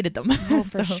 I've dated them. Oh,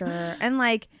 for sure. And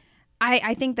like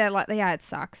I think that it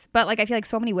sucks, but like I feel like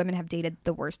so many women have dated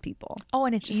the worst people. Oh,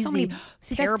 and it's just easy. So many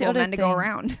terrible men to go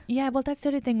around. Yeah, well that's the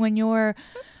other thing when you're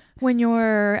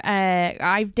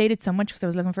I've dated so much because I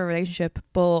was looking for a relationship,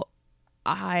 but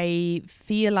I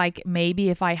feel like maybe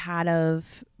if I had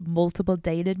of multiple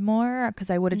dated more,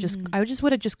 because I would have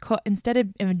just cut, instead of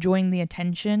enjoying the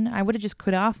attention, I would have just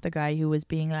cut off the guy who was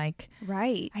being like,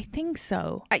 right. I think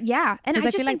so. Yeah. And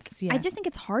I just think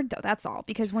it's hard though. That's all.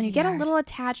 Because when you get a little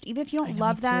attached, even if you don't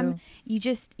love them, you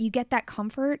get that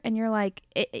comfort and you're like,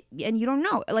 and you don't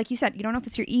know, like you said, you don't know if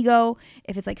it's your ego,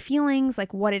 if it's like feelings,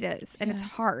 like what it is. And it's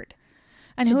hard.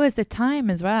 And who is the time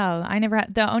as well? I never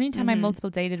had, the only time I multiple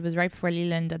dated was right before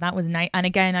Leland, and that was nice. And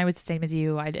again, I was the same as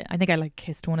you. I think I like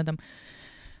kissed one of them,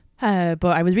 but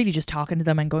I was really just talking to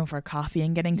them and going for a coffee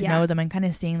and getting to know them and kind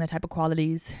of seeing the type of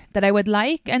qualities that I would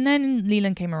like. And then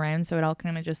Leland came around, so it all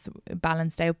kind of just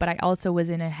balanced out. But I also was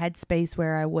in a headspace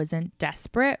where I wasn't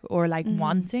desperate or like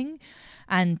wanting,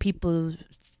 and people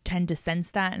tend to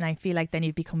sense that, and I feel like then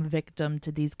you become a victim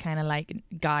to these kind of like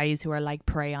guys who are like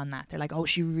prey on that. They're like, oh,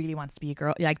 she really wants to be a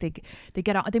girl. Like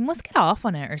they must get off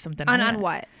on it or something. On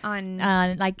what? On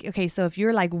like, okay, so if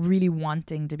you're like really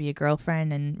wanting to be a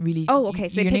girlfriend and really so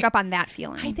they pick up on that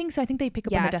feeling. I think so. I think they pick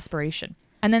up on the desperation.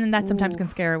 And then that sometimes can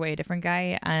scare away a different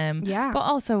guy. But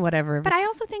also whatever. But I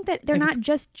also think that they're not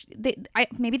just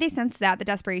maybe they sense that the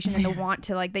desperation and the want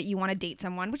to like that you want to date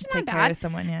someone, which is not bad. Care of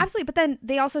someone, absolutely. But then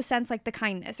they also sense like the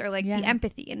kindness or like the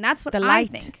empathy, and that's what I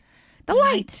think. The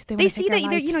light. They They see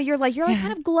that you're like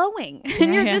kind of glowing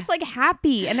and you're just like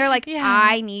happy. And they're like,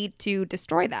 I need to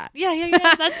destroy that. Yeah.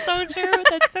 That's so true.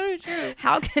 That's so true.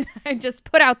 How can I just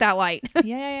put out that light?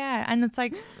 Yeah. And it's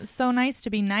like so nice to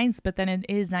be nice, but then it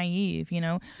is naive, you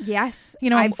know? Yes.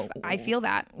 I feel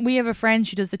that. We have a friend,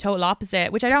 she does the total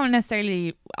opposite, which I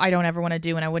don't ever want to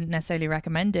do, and I wouldn't necessarily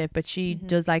recommend it, but she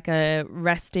does like a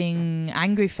resting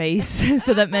angry face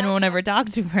so that men won't ever talk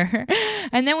to her.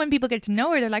 And then when people get to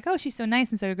know her, they're like, oh, she's so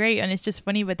nice and so great. And it's just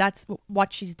funny, but that's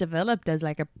what she's developed as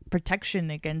like a protection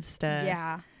against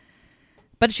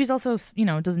but she's also, you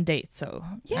know, doesn't date, so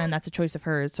and that's a choice of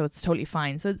hers, so it's totally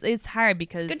fine. So it's hard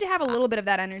because it's good to have a little bit of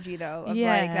that energy though, of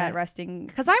like that resting,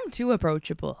 because I'm too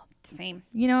approachable. Same.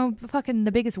 You know, fucking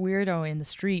the biggest weirdo in the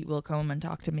street will come and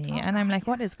talk to me, and I'm like,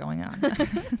 what is going on?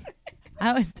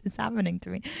 How is this happening to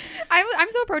me?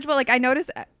 I'm so approachable. Like I notice,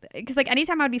 because like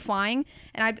anytime I'd be flying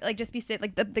and I'd like just be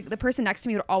like the person next to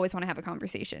me would always want to have a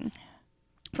conversation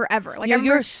forever. Like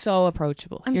you're so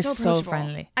approachable. You're so approachable.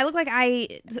 Friendly. I look like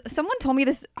someone told me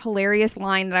this hilarious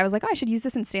line that I was like, oh, I should use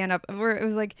this in stand up. Where it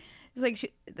was like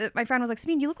my friend was like,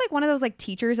 Sabeen, you look like one of those like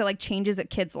teachers that like changes a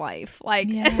kid's life. Like,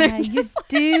 yeah, you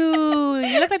do.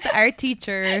 You look like the art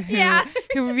teacher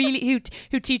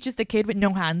who teaches the kid with no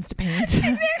hands to paint.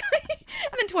 Exactly.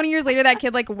 And then 20 years later, that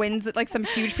kid like wins like some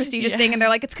huge prestigious thing, and they're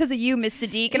like, it's because of you, Miss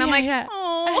Sadiq. And I'm like,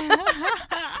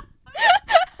 oh.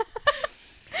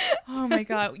 Oh my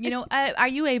god! You know, are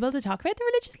you able to talk about the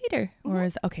religious leader, or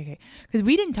is okay? Because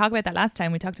we didn't talk about that last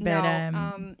time. We talked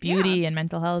about beauty and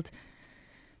mental health.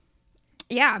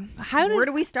 Yeah. Where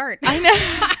do we start? I know.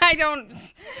 I don't.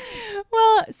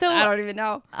 Well, so I don't even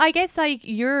know. I guess like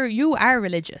you are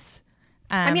religious.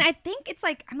 I mean, I think it's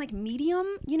like I'm like medium,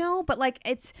 you know, but like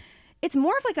it's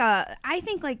more of like I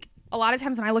think like a lot of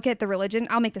times when I look at the religion,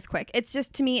 I'll make this quick. It's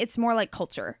just, to me, it's more like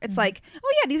culture. It's like,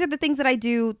 oh yeah, these are the things that I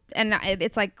do. And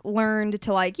it's like learned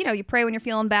to like, you know, you pray when you're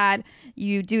feeling bad,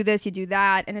 you do this, you do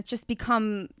that. And it's just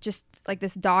become just like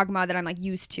this dogma that I'm like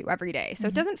used to every day. So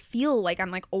it doesn't feel like I'm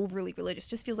like overly religious. It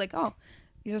just feels like, oh,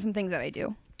 these are some things that I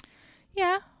do.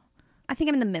 Yeah. I think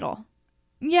I'm in the middle.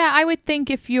 Yeah, I would think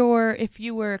if you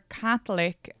were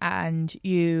Catholic and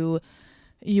you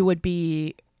would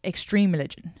be extreme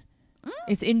religion.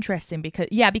 It's interesting because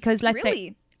let's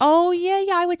say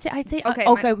I'd say okay.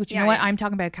 You know what? I'm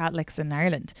talking about Catholics in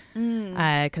Ireland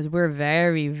because we're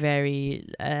very, very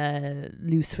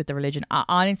loose with the religion.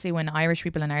 Honestly, when Irish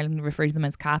people in Ireland refer to them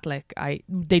as Catholic,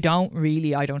 they don't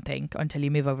really. I don't think until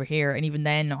you move over here, and even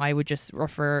then, it's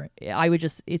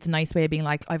a nice way of being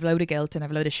like, I've a load of guilt and I've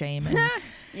a load of shame. And,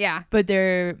 yeah, but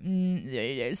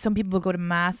some people go to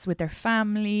mass with their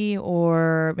family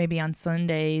or maybe on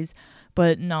Sundays.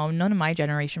 But no, none of my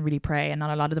generation really pray, and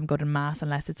not a lot of them go to mass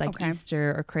unless it's like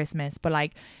Easter or Christmas. But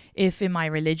like, if in my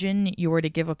religion you were to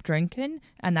give up drinking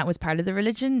and that was part of the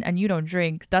religion and you don't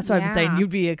drink, that's what I'm saying.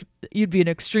 You'd be an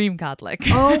extreme Catholic.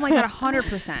 Oh my god,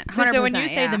 100%. So when you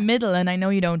say the middle and I know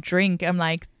you don't drink, I'm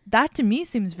like, that to me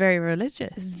seems very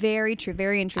religious. It's very true,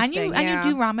 very interesting. And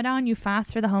you do Ramadan, you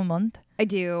fast for the whole month. I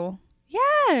do.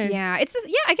 Yeah. It's just,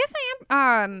 I guess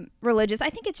I am religious. I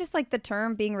think it's just like the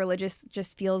term being religious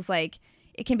just feels like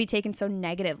it can be taken so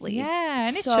negatively. Yeah,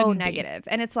 and so negative.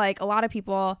 And it's like a lot of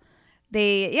people,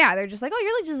 they're just like, oh,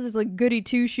 you're like just this like goody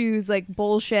two shoes like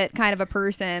bullshit kind of a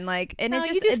person. Like, and it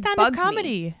just you do stand-up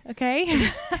comedy, okay?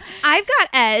 I've got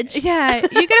edge. Yeah,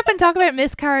 you get up and talk about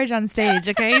miscarriage on stage,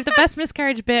 okay? You have the best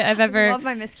miscarriage bit I've ever. I love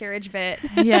my miscarriage bit.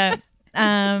 Yeah.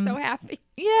 I'm so happy.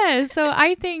 Yeah, so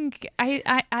I think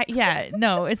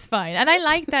no, it's fine, and I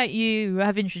like that you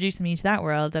have introduced me to that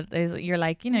world. That you're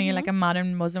like, you know, you're like a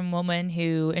modern Muslim woman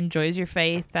who enjoys your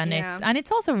faith, and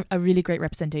it's also a really great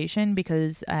representation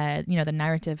because you know, the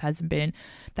narrative hasn't been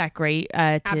that great to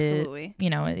absolutely, you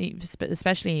know,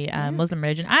 especially Muslim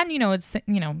religion, and you know, it's,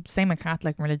 you know, same with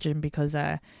Catholic religion because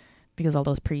all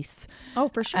those priests. Oh,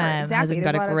 for sure. Exactly. Hasn't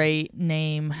got a great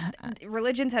name.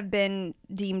 Religions have been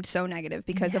deemed so negative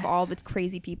because of all the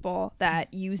crazy people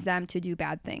that use them to do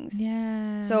bad things.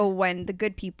 Yeah. So when the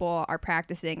good people are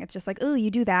practicing, it's just like, oh, you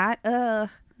do that? Ugh.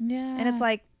 Yeah. And it's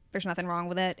like, there's nothing wrong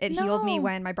with it. It healed me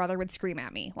when my brother would scream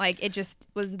at me. Like, it just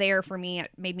was there for me.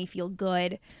 It made me feel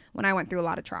good when I went through a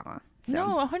lot of trauma. So.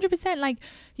 No, 100%. Like,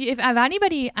 if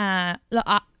anybody,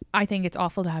 I think it's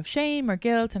awful to have shame or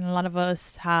guilt, and a lot of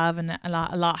us have, and a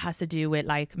lot has to do with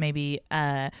like maybe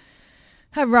a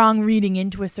wrong reading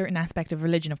into a certain aspect of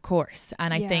religion, of course.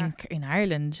 And I think in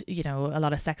Ireland, you know, a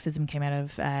lot of sexism came out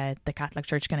of the Catholic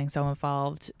Church getting so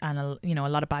involved, and you know, a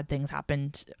lot of bad things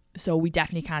happened. So we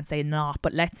definitely can't say not.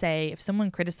 But let's say if someone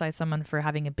criticized someone for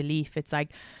having a belief, it's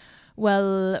like,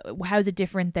 well, how's it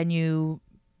different than you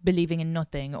believing in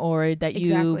nothing, or that you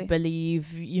Exactly.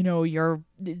 believe, you know,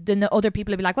 then the other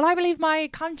people will be like, well, I believe my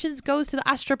conscience goes to the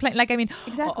astral plane. Like, I mean,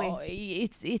 Exactly.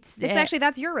 It's actually,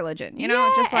 that's your religion, you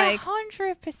know, just like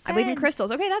 100%. I believe in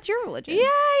crystals. Okay, that's your religion.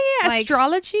 Yeah, Like,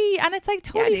 astrology, and it's like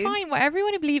totally dude. fine. Whatever you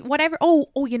want to believe, whatever. Oh,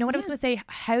 you know what I was going to say?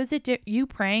 How's it you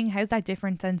praying? How's that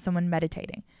different than someone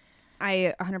meditating?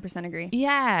 I 100% agree.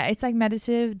 Yeah, it's like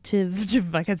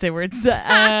meditative. I can't say words.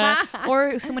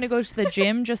 Or someone who goes to the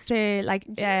gym just to like.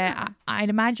 I'd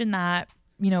imagine that,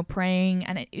 you know, praying,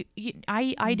 and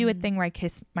I do a thing where I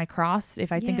kiss my cross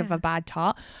if I think of a bad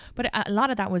thought. But a lot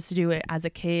of that was to do it as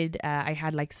a kid. I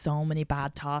had like so many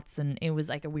bad thoughts, and it was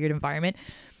like a weird environment.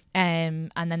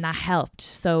 And then that helped.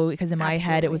 So because in my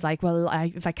head it was like, well,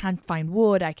 if I can't find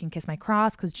wood, I can kiss my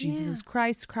cross because Jesus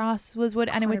Christ's cross was wood,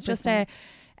 and 100%. It was just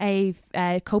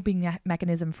a coping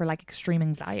mechanism for like extreme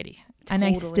anxiety. And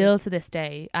I still to this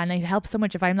day, and it helps so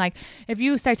much. If I'm like, if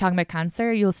you start talking about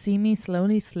cancer, you'll see me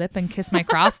slowly slip and kiss my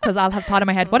cross, because I'll have thought in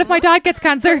my head, what if my dad gets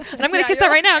cancer? And I'm gonna kiss that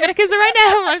right now. I'm gonna kiss it right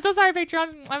now. I'm so sorry,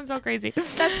 Patreon. I'm so crazy.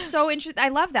 That's so interesting. I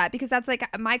love that, because that's like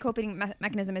my coping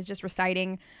mechanism is just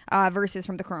reciting verses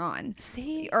from the Quran.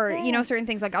 See, or you know, certain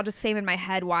things like I'll just say them in my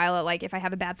head while like if I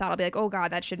have a bad thought, I'll be like, oh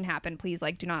God, that shouldn't happen. Please,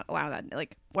 like, do not allow that.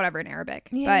 Like whatever in Arabic.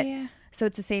 So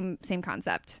it's the same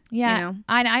concept. Yeah, you know?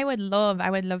 And I would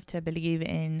love to believe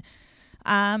in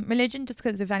religion, just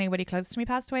because if anybody close to me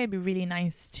passed away, it'd be really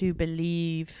nice to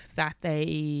believe that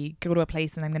they go to a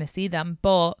place and I'm going to see them.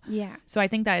 But so I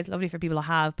think that is lovely for people to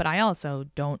have. But I also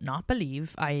don't not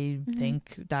believe. I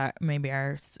think that maybe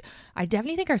I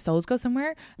definitely think our souls go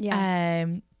somewhere.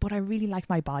 But I really like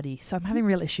my body, so I'm having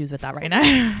real issues with that right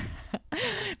now.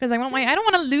 Because I don't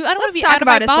want to lose. I don't want to be talk out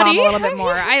about of my Islam body a little bit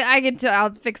more.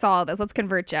 I'll fix all of this. Let's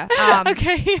convert you.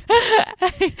 Okay.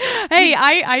 Hey,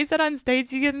 I said on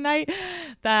stage the other night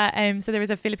that so there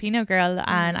was a Filipino girl,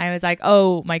 and I was like,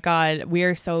 oh my God,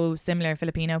 we're so similar,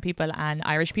 Filipino people and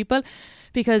Irish people,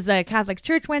 because the Catholic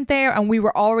Church went there, and we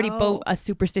were already both a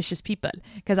superstitious people,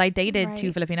 because I dated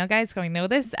two Filipino guys, so I know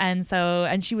this. And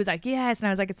she was like, yes, and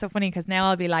I was like, it's so funny, because now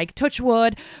I'll be like, touch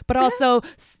wood, but also,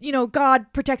 you know,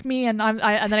 God protect me. And and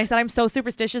then I said, I'm so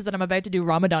superstitious that I'm about to do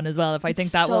Ramadan as well, if I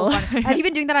think that will. Have you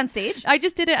been doing that on stage? I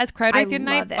just did it as crowd work the other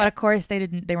night, but of course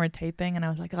they weren't taping, and I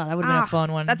was like, oh, that would have been a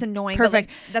fun one. That's annoying. Perfect.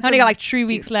 Like, I only got like 3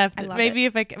 weeks left. Maybe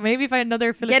if I had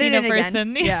another Filipino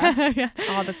person. Yeah.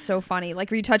 Oh, that's so funny.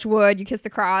 Like, you touch wood, you kiss the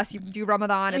cross, you do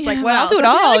Ramadan. It's like, what I'll else? do it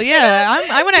all. Yeah,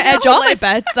 I want to edge all my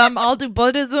bets. I'll do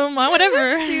Buddhism,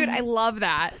 whatever. Dude, I love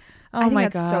that. Oh, I think my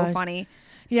that's God. so funny.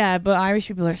 Yeah, but Irish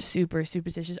people are super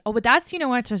superstitious. Oh, but that's, you know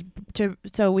what,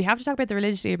 so we have to talk about the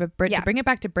religious leader, but to bring it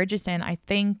back to Bridgerton, I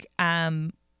think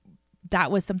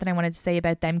that was something I wanted to say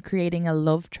about them creating a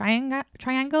love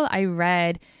triangle. I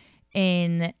read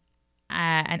in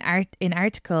an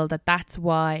article that's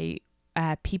why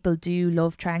people do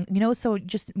love triangle, you know. So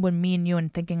just when me and you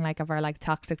and thinking like of our like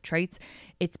toxic traits,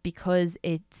 it's because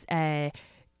it's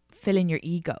filling your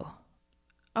ego.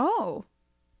 Oh,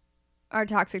 our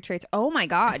toxic traits. Oh my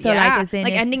God. So yeah. like, as in,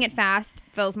 like ending it fast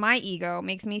fills my ego,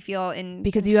 makes me feel in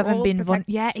because control, you haven't been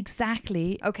yeah,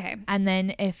 exactly. Okay. And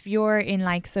then if you're in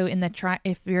like, so in the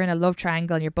if you're in a love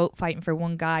triangle and you're both fighting for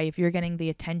one guy, if you're getting the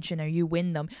attention or you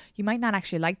win them, you might not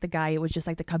actually like the guy. It was just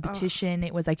like the competition.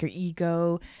 It was like your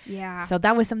ego. Yeah. So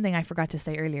that was something I forgot to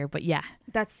say earlier, but yeah,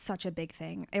 that's such a big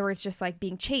thing. Where it's just like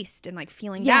being chased and like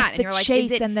feeling yes, that, and you're like,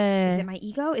 chase is it my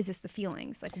ego? Is this the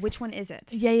feelings? Like, which one is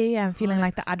it? Yeah. I'm feeling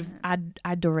like the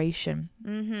adoration.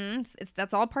 Mm-hmm.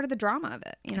 That's all part of the drama of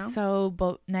it, you know. So,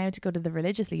 but now to go to the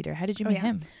religious leader, how did you meet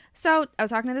him? So I was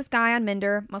talking to this guy on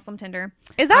Minder, Muslim Tinder.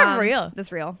 Is that real?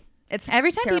 That's real. It's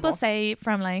every time terrible. people say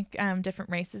from like different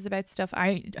races about stuff,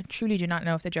 I truly do not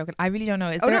know if they're joking. I really don't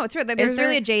know. No, it's real. There's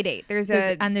really a J date. There's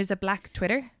Yeah, there's a black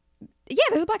Twitter.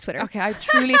 Okay, I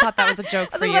truly thought that was a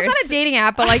joke for years. That's not a dating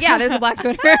app, but like, yeah, there's a black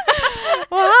Twitter.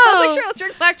 Wow. I was like, sure, let's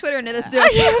bring black Twitter into this. Sorry,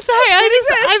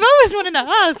 I've always wanted to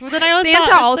ask, but then I also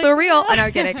Santa also real. I know,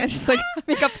 I'm kidding. I just like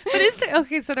make up. But is there?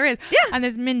 Okay, so there is. Yeah, and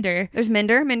there's Minder. There's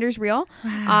Minder. Minder's real.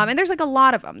 Wow. And there's like a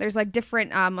lot of them. There's like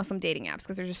different Muslim dating apps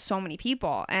because there's just so many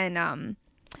people. And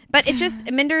but it's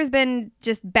just Minder has been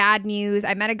just bad news.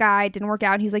 I met a guy, it didn't work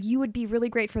out, and he's like, you would be really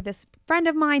great for this friend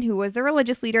of mine who was the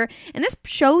religious leader. And this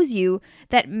shows you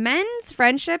that men's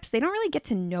friendships, they don't really get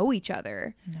to know each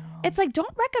other. No. It's like,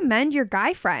 don't recommend your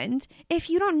guy friend if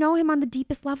you don't know him on the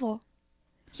deepest level.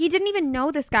 He didn't even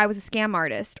know this guy was a scam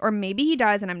artist, or maybe he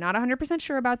does, and I'm not 100%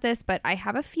 sure about this, but I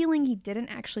have a feeling he didn't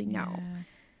actually know. Yeah.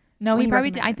 No, he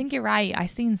probably did. I think you're right. I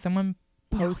seen someone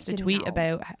post a tweet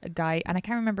about a guy, and I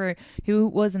can't remember who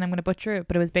it was, and I'm going to butcher it,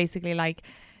 but it was basically like,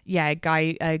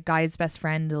 a guy's best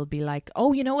friend will be like,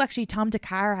 oh, actually Tom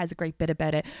Takar has a great bit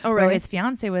about it. Oh, really? Where his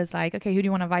fiance was like, okay, who do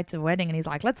you want to invite to the wedding? And he's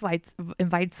like, let's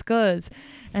invite Scuzz.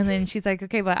 And then she's like,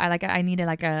 okay, but I needed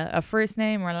like a first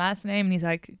name or a last name. And he's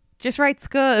like, just write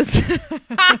Scuzz. Just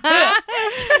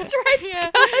write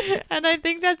Scuzz. And I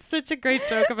think that's such a great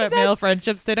joke about male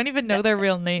friendships. They don't even know their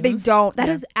real names. They don't. That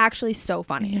is actually so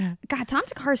funny. Yeah. God, Tom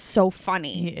Takar is so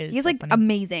funny. He is. He's so like funny.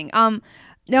 amazing.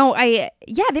 No, they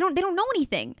don't know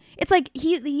anything. It's like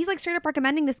he's like straight up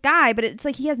recommending this guy, but it's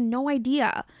like he has no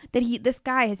idea that this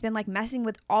guy has been like messing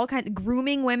with all kinds of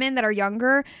grooming women that are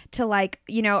younger to like,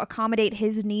 accommodate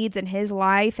his needs and his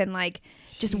life and like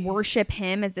just worship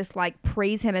him as this like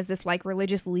praise him as this like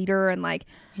religious leader and like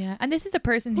and this is a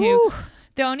person who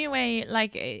the only way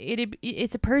like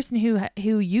it's a person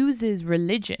who uses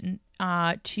religion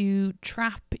to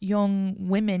trap young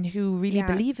women who really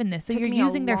believe in this. So you're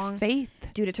using their faith.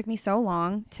 Dude, it took me so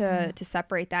long to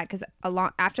separate that because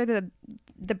after the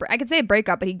I could say a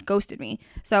breakup, but he ghosted me.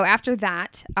 So after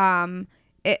that, I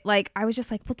was just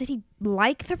like, well, did he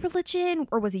like the religion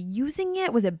or was he using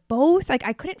it? Was it both? Like,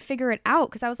 I couldn't figure it out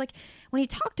because I was like, when he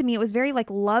talked to me, it was very like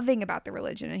loving about the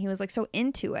religion and he was like so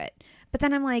into it. But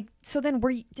then I'm like, so then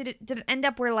did it end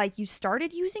up where like you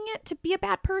started using it to be a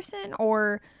bad person?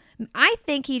 Or I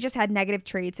think he just had negative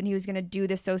traits and he was going to do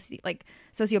this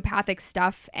sociopathic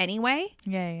stuff anyway.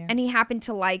 Yeah. And he happened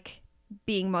to like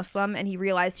being Muslim and he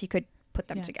realized he could put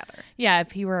them together. Yeah,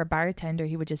 if he were a bartender,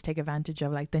 he would just take advantage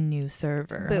of like the new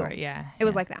server. Boom. It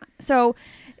was like that. So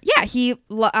yeah, he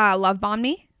love bombed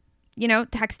me.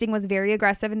 Texting was very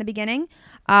aggressive in the beginning.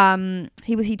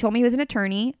 He told me he was an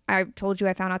attorney. I told you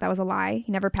I found out that was a lie.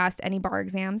 He never passed any bar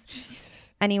exams. Jesus.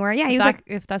 Anywhere. Yeah, he was like,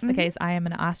 if that's the case, I am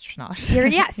an astronaut.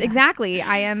 Yes, exactly.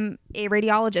 I am a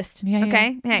radiologist.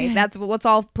 Okay. Hey, let's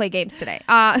all play games today.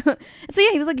 So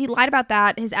yeah, he was like, he lied about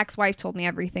that. His ex-wife told me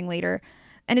everything later.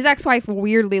 And his ex-wife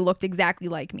weirdly looked exactly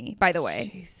like me, by the way.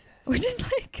 Jesus. Which is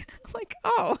like,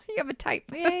 oh, you have a type.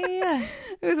 Yeah.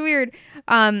 It was weird.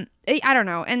 I don't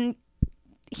know. And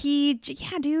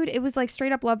dude, it was like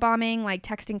straight up love bombing, like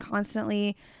texting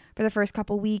constantly for the first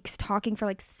couple weeks, talking for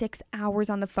like 6 hours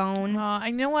on the phone.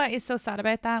 I know what is so sad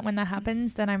about that when that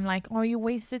happens. Then I'm like, oh, you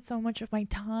wasted so much of my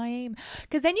time.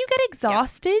 Because then you get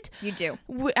exhausted. Yeah, you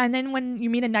do. And then when you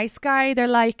meet a nice guy, they're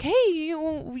like, hey, you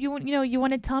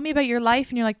want to tell me about your life?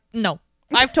 And you're like, no.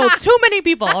 I've told too many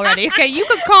people already. Okay, you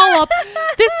could call up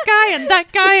this guy and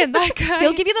that guy and that guy.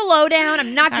 He'll give you the lowdown.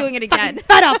 I'm not doing it again.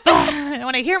 Fed up. I don't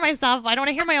want to hear myself. I don't want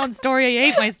to hear my own story.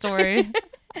 I hate my story.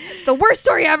 It's the worst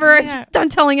story ever. I'm just done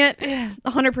telling it.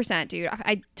 100%, dude.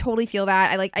 I totally feel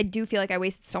that. I do feel like I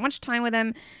wasted so much time with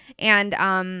him. And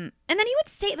then he would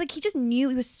say, like, he just knew.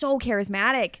 He was so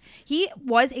charismatic. He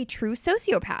was a true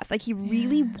sociopath. Like, he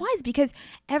really was, because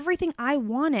everything I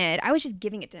wanted, I was just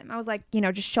giving it to him. I was like,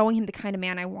 just showing him the kind of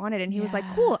man I wanted. And he was like,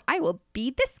 cool, I will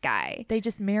be this guy. They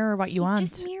just mirror what you want.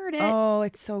 Just mirrored it. Oh,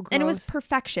 it's so gross. And it was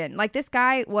perfection. Like, this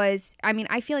guy was,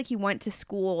 I feel like he went to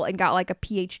school and got like a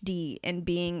PhD in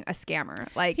being a scammer.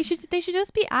 Like, they should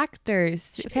just be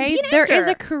actors. Okay, there is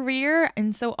a career,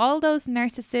 and so all those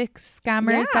narcissistic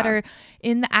scammers that are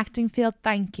in the acting field,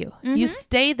 thank you. Mm-hmm. You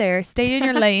stay there, stay in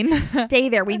your lane. Stay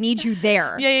there. We need you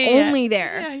there. Only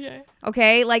there. Yeah.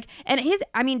 Okay, like, and his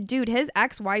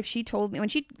ex-wife, she told me when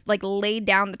she like laid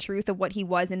down the truth of what he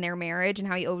was in their marriage and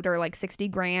how he owed her like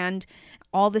 $60,000,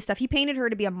 all this stuff. He painted her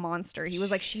to be a monster. He was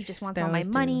like, she just wants all my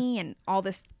money and all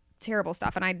this terrible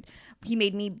stuff, and he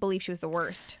made me believe she was the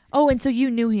worst. Oh, and so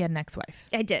you knew he had an ex-wife?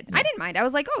 I did. I didn't mind. I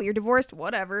was like, oh, you're divorced,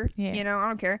 whatever. I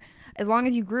don't care, as long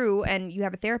as you grew and you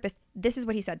have a therapist. This is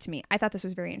what he said to me. I thought this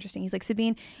was very interesting. He's like,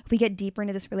 Sabeen, if we get deeper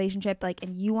into this relationship, like,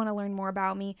 and you want to learn more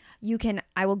about me,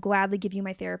 I will gladly give you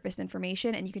my therapist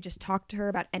information, and you can just talk to her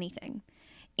about anything.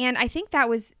 And I think that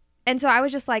was, and so I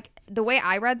was just like, the way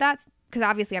I read that, because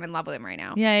obviously I'm in love with him right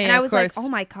now. And I was like, oh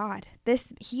my God,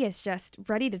 he is just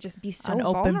ready to just be so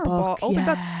vulnerable. Open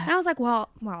book. And I was like, well,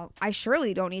 I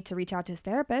surely don't need to reach out to his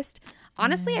therapist.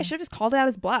 Honestly, I should have just called it out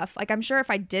his bluff. Like, I'm sure if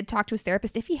I did talk to his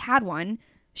therapist, if he had one,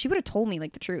 she would have told me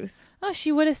like the truth. Oh, she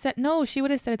would have said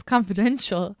it's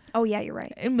confidential. Oh yeah, you're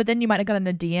right. But then you might have gotten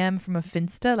a DM from a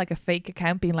Finsta, like a fake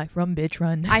account being like, run bitch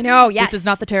run. I know, yes. This is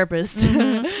not the therapist.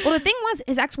 Mm-hmm. Well, the thing was,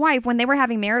 his ex-wife, when they were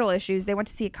having marital issues, they went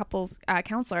to see a couples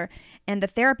counselor, and the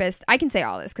therapist, I can say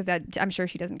all this because I'm sure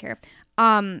she doesn't care.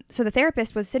 So the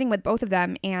therapist was sitting with both of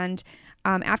them, and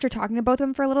after talking to both of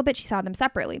them for a little bit, she saw them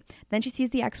separately. Then she sees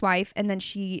the ex-wife, and then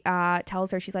she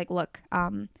tells her, she's like, look,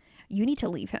 you need to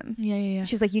leave him. Yeah.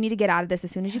 She's like, you need to get out of this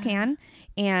as soon as you can,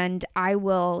 and I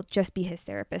will just be his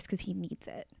therapist because he needs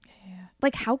it. Yeah.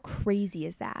 Like, how crazy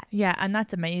is that? Yeah, and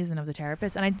that's amazing of the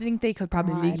therapist. And I think they could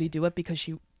probably legally do it because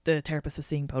the therapist was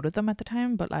seeing both of them at the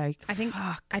time, but like I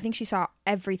think she saw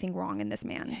everything wrong in this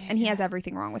man, and he Yeah. has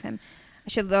everything wrong with him.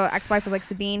 The ex-wife was like,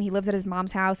 Sabeen, he lives at his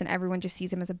mom's house and everyone just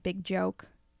sees him as a big joke.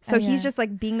 So he's just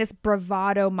like being this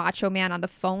bravado macho man on the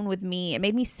phone with me. It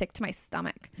made me sick to my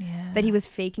stomach that he was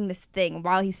faking this thing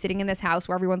while he's sitting in this house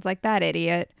where everyone's like, that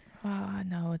idiot. Oh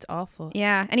no, it's awful.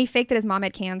 Yeah, and he faked that his mom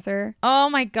had cancer.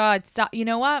 Oh my God, stop. You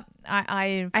know what?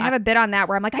 I have a bit on that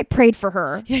where I'm like, I prayed for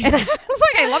her. Yeah. And I was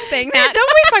like, I love saying that.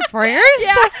 Don't waste my prayers.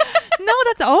 Yeah. No,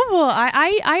 that's awful.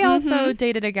 I also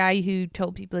dated a guy who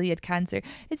told people he had cancer.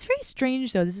 It's very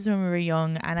strange though. This is when we were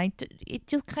young, and it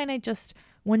just kind of just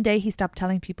one day he stopped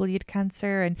telling people he had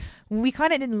cancer, and we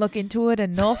kind of didn't look into it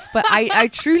enough. But I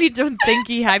truly don't think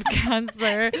he had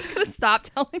cancer. I'm just gonna stop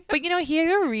telling him. But you know, he had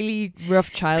a really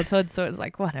rough childhood, so it's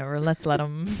like whatever. Let's let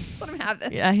him. Let him have this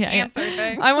cancer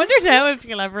thing. I wonder now if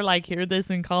he'll ever like hear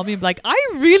this and call me and be like, I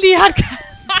really had cancer.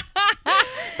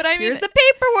 But I mean, here's the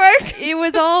paperwork. It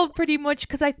was all pretty much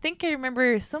because I think I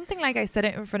remember something like I said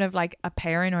it in front of like a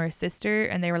parent or a sister,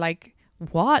 and they were like,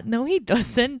 "What? No, he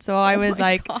doesn't." So I was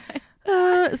like.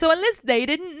 So unless they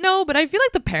didn't know, but I feel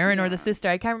like the parent or the sister,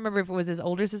 I can't remember if it was his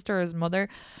older sister or his mother,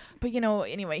 but you know,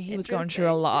 anyway, he was going through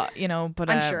a lot, you know, but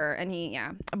I'm sure.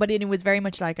 And but it was very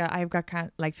much like I've got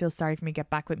like feel sorry for me,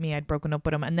 get back with me, I'd broken up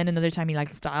with him, and then another time he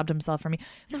like stabbed himself for me.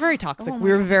 It was very toxic.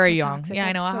 We were very young. Toxic. Yeah,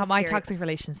 I know So how my scary. toxic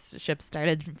relationship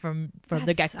started from That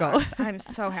the get-go. sucks. I'm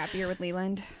so happy you're with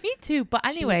Leland. Me too. But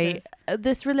anyway, Jesus.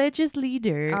 this religious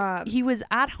leader, he was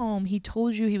at home. He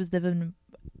told you he was living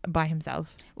by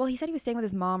himself. Well, he said he was staying with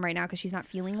his mom right now because she's not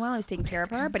feeling well. He was taking care of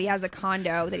her, but he has a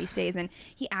condo that he stays in.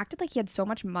 He acted like he had so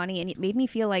much money, and it made me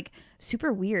feel like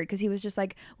super weird because he was just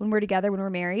like, when we're together, when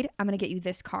we're married, I'm gonna get you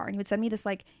this car, and he would send me this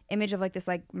like image of like this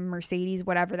like Mercedes,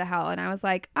 whatever the hell, and I was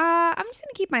like, I'm just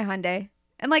gonna keep my Hyundai.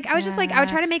 And like I was just like, I would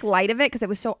try to make light of it because it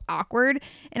was so awkward,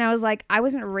 and I was like, I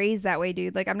wasn't raised that way,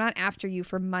 dude. Like I'm not after you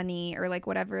for money or like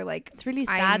whatever. Like It's really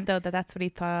sad though that that's what he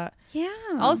thought. Yeah.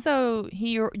 Also,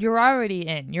 you're already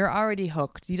in. You're already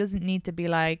hooked. He doesn't need to be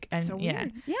like. And so yeah.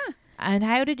 weird. Yeah. And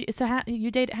you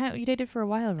dated for a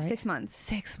while, right? 6 months.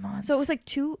 6 months. So it was like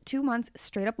two months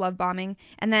straight up love bombing,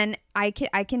 and then I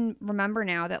can remember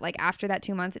now that like after that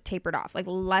 2 months it tapered off, like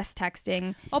less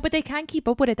texting. Oh, but they can't keep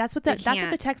up with it. That's what the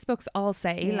can't. textbooks all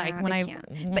say. Yeah, like when they I,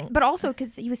 can't. But also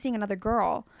because he was seeing another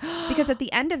girl. Because at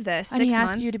the end of this 6 and he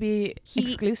months, asked you to be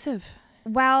exclusive.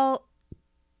 Well,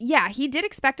 yeah, he did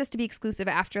expect us to be exclusive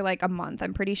after like a month.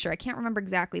 I'm pretty sure. I can't remember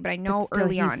exactly, but I know But still,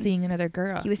 early on. he's seeing another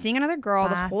girl. He was seeing another girl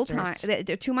the whole time.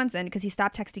 Bastard. 2 months in, because he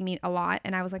stopped texting me a lot,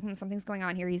 and I was like, something's going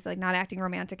on here. He's like not acting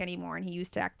romantic anymore, and he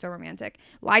used to act so romantic.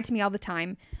 Lied to me all the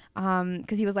time,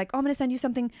 because he was like, "Oh, I'm gonna send you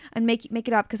something and make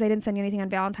it up because I didn't send you anything on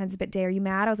Valentine's Day. Are you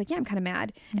mad?" I was like, "Yeah, I'm kind of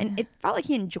mad," and it felt like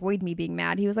he enjoyed me being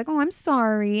mad. He was like, "Oh, I'm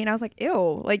sorry," and I was like,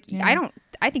 "Ew, like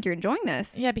I think you're enjoying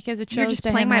this." Yeah, because it shows You're just to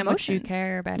playing him my how much you emotions.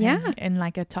 care about Yeah. him in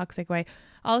like a toxic way.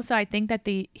 Also, I think that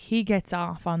he gets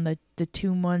off on the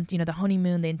 2 month, the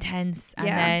honeymoon, the intense, and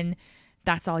then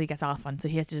that's all he gets off on. So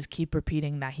he has to just keep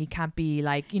repeating that. He can't be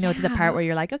like, to the part where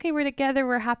you're like, okay, we're together,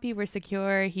 we're happy, we're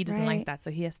secure. He doesn't like that.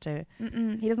 So he has to.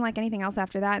 He doesn't like anything else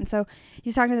after that. And so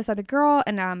he's talking to this other girl,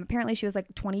 and apparently she was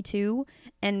like 22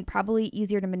 and probably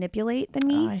easier to manipulate than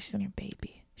me. Oh, she's on your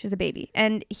baby. She was a baby.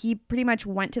 And he pretty much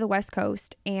went to the West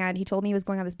Coast, and he told me he was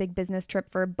going on this big business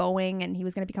trip for Boeing, and he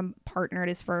was going to become partner at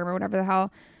his firm or whatever the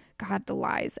hell. God, the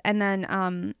lies. And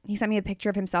then he sent me a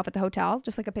picture of himself at the hotel,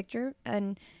 just like a picture.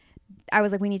 And I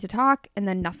was like, we need to talk. And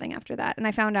then nothing after that. And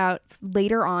I found out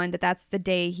later on that that's the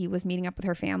day he was meeting up with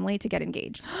her family to get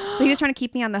engaged. So he was trying to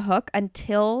keep me on the hook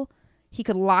until he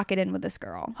could lock it in with this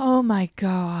girl. Oh my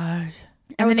God.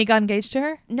 And then he got engaged to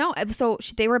her? No, so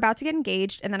they were about to get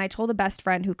engaged, and then I told the best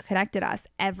friend who connected us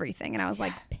everything, and I was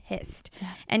like pissed. Yeah.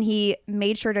 And he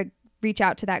made sure to reach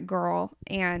out to that girl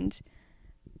and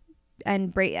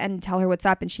tell her what's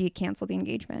up, and she canceled the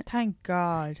engagement. Thank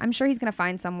God. I'm sure he's gonna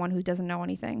find someone who doesn't know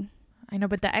anything. I know,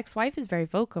 but the ex-wife is very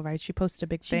vocal, right? She posted a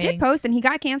big thing. She did post, and he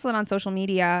got canceled on social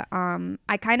media.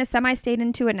 I kind of semi-stayed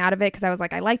into it and out of it because I was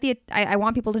like, I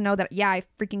want people to know that, yeah, I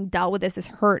freaking dealt with this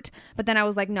hurt. But then I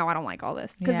was like, no, I don't like all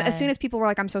this. Because as soon as people were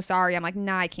like, I'm so sorry, I'm like,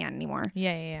 nah, I can't anymore.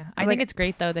 Yeah. I think it's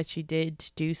great, though, that she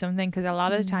did do something, because a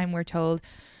lot of the time we're told,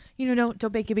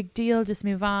 don't make a big deal, just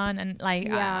move on. And like,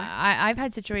 I've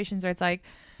had situations where it's like,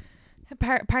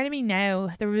 part of me now,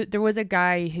 there was a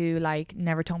guy who like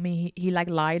never told me he like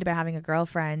lied about having a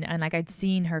girlfriend, and like I'd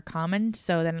seen her comment,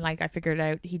 so then like I figured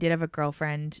out he did have a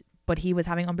girlfriend, but he was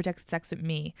having unprotected sex with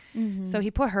me. So he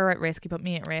put her at risk, he put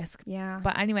me at risk. Yeah.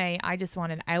 But anyway, I just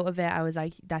wanted out of it. I was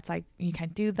like, that's like, you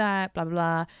can't do that, blah blah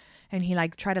blah. and he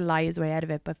like tried to lie his way out of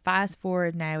it. But fast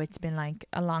forward now, it's been like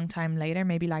a long time later,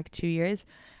 maybe like 2 years.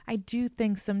 I do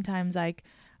think sometimes like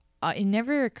it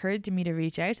never occurred to me to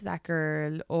reach out to that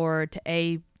girl or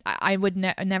to I would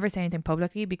never say anything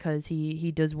publicly because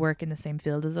he does work in the same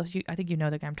field as us. I think you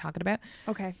know the guy I'm talking about.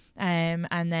 Okay.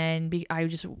 And then I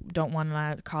just don't want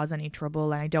to cause any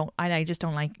trouble, and I just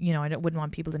don't like, you know, wouldn't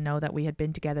want people to know that we had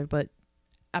been together. But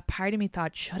a part of me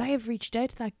thought, should I have reached out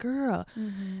to that girl?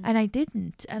 And I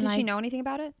didn't. And did she know anything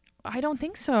about it? I don't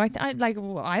think so. I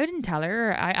didn't tell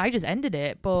her. I just ended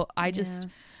it, but I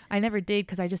never did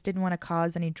because I just didn't want to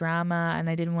cause any drama,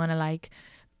 and I didn't want to like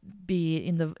be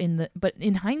in the but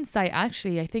in hindsight,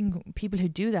 actually I think people who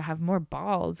do that have more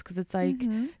balls, because it's like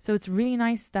so it's really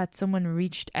nice that someone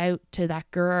reached out to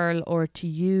that girl or to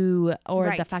you,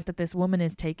 or the fact that this woman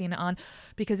is taking it on,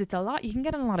 because it's a lot. You can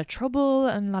get in a lot of trouble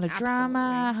and a lot of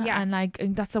drama,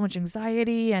 and that's so much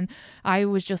anxiety. And I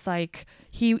was just like,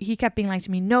 he kept being like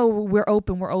to me, no, we're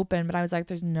open, but I was like,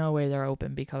 there's no way they're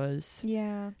open, because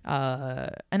and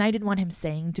I didn't want him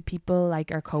saying to people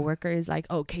like our coworkers like,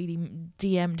 oh, Katie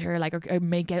DM'd her, like, or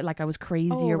make it like I was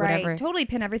crazy or whatever. Totally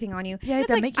pin everything on you. Yeah, it's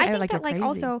like, make you I out think like that you're like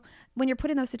crazy. Also when you're put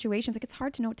in those situations, like it's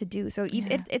hard to know what to do. So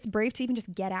it's brave to even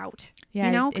just get out. Yeah,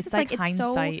 you know, because it's like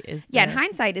hindsight is and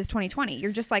hindsight is 2020.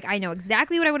 You're just like, I know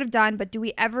exactly what I would have done, but do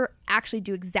we ever actually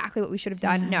do exactly what we should have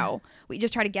done? No, we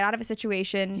just try to get out of a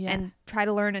situation and try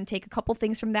to learn and take a couple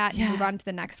things from that and move on to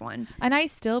the next one. And I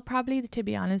still probably, to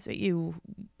be honest with you,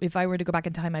 if I were to go back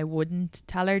in time, I wouldn't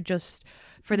tell her, just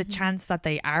for the chance that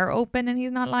they are open and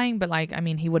he's not lying. But like, I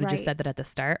mean, he would have just said that at the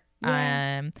start.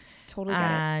 Totally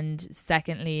get it. And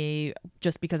secondly,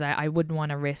 just because I wouldn't want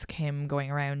to risk him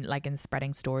going around like and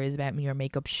spreading stories about me or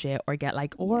make up shit or get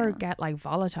like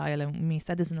volatile. And we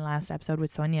said this in the last episode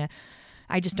with Sonia.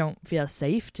 I just don't feel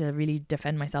safe to really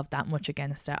defend myself that much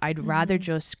against it. I'd rather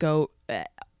just go,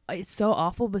 it's so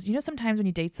awful, but you know, sometimes when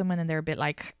you date someone and they're a bit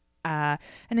like, and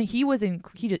then he was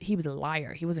a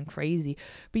liar, he wasn't crazy,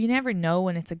 but you never know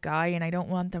when it's a guy, and I don't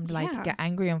want them to like get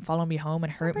angry and follow me home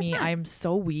and hurt 100%. Me. I'm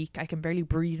so weak, I can barely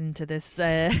breathe into this.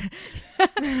 You're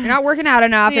not working out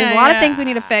enough. There's a lot of things we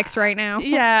need to fix right now.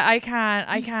 I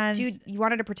can't. Dude, you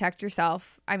wanted to protect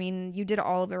yourself. I mean, you did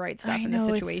all of the right stuff in this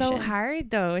situation. It's so hard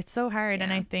though. It's so hard.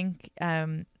 And I think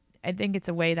it's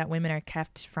a way that women are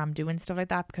kept from doing stuff like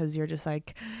that, because you're just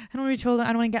like, I don't want to be told, I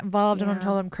don't want to get involved. I don't want to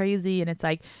tell them I'm crazy. And it's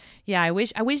like, I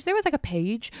wish there was like a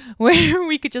page where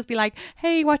we could just be like,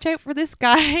 hey, watch out for this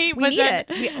guy. We need it.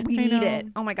 We need it.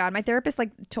 Oh my God. My therapist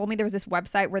like told me there was this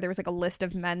website where there was like a list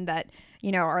of men that,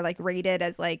 you know, are like rated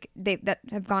as like that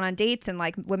have gone on dates, and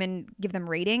like women give them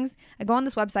ratings. I go on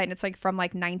this website and it's like from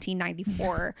like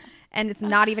 1994 and it's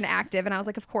not even active. And I was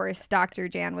like, of course, Dr.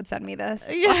 Jan would send me this.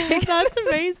 Yeah, like, that's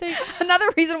amazing. Another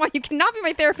reason why you cannot be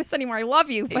my therapist anymore. I love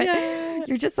you, but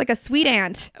you're just like a sweet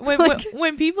aunt.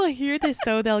 When people hear this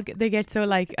though, they get so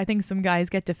like, I think some guys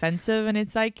get defensive, and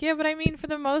it's like, yeah, but I mean, for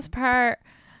the most part,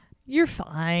 you're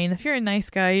fine. If you're a nice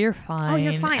guy, you're fine. Oh,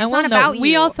 you're fine. And it's not about you.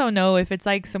 We also know if it's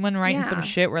like someone writing some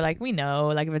shit, we're like, we know,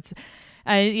 like if it's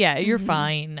you're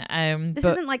fine. This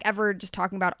isn't like ever just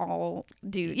talking about all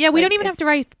dudes. Yeah, we don't even have to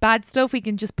write bad stuff. We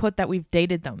can just put that we've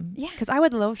dated them. Yeah, because I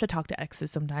would love to talk to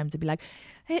exes sometimes and be like,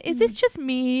 hey, is this just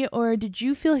me, or did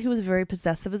you feel he was very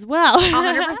possessive as well?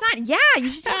 100%. Yeah, you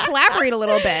just want to collaborate a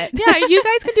little bit. Yeah, you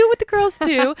guys can do it with the girls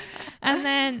too. And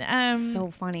then so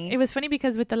funny. It was funny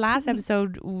because with the last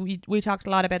episode we talked a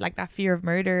lot about like that fear of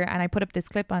murder, and I put up this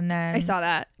clip on I saw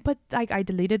that, but like I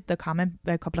deleted a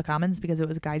couple of comments because it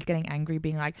was guys getting angry,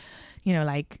 being like, you know,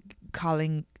 like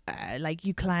calling like,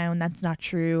 you clown, that's not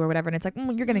true, or whatever. And it's like,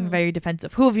 you're getting very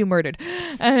defensive. Who have you murdered?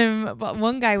 But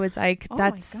one guy was like,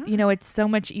 that's, you know, it's so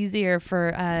much easier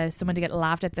for someone to get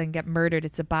laughed at than get murdered.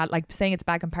 It's a bad, like, saying it's a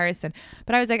bad comparison.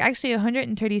 But I was like, actually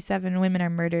 137 women are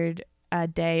murdered a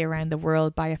day around the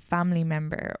world by a family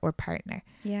member or partner.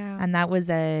 Yeah. And that was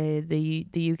the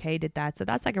UK did that. So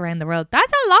that's like around the world.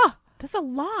 That's a lot. That's a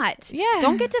lot. Yeah.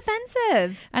 Don't get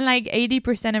defensive. And like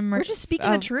 80% of we're just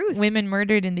speaking the truth. Women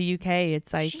murdered in the UK.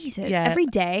 It's like, Jesus, every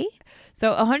day.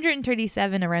 So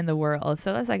 137 around the world.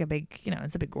 So that's like a big, you know,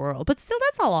 it's a big world, but still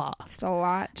that's a lot. Still a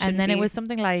lot. And then it was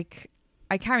something like,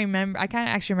 I can't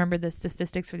actually remember the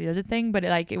statistics for the other thing, but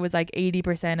it was like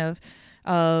 80%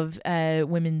 of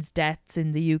women's deaths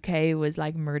in the UK was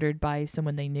like murdered by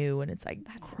someone they knew, and it's like,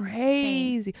 that's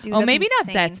crazy. Dude, oh, maybe insane.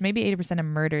 Not deaths, maybe 80% of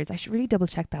murders. I should really double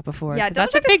check that before. Yeah,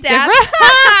 that's check a big difference.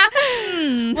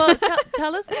 Well,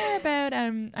 tell us more about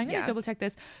I'm gonna double check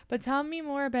this, but tell me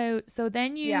more about, so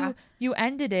then you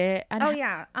ended it,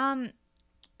 and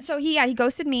So he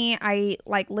ghosted me. I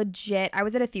like legit. I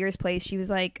was at Athira's place. She was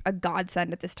like a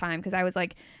godsend at this time because I was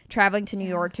like traveling to New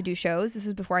York to do shows. This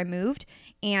is before I moved,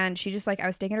 and she just like I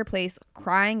was staying at her place,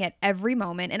 crying at every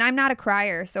moment. And I'm not a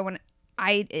crier, so when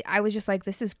I was just like,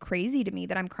 this is crazy to me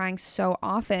that I'm crying so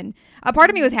often. A part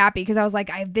of me was happy because I was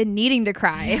like, I've been needing to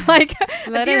cry. Like,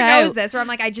 Athira knows this, where I'm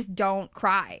like, I just don't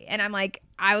cry, and I'm like,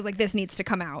 I was like, this needs to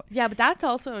come out. Yeah, but that's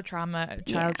also a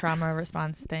child trauma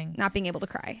response thing. Not being able to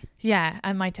cry. Yeah,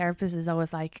 and my therapist is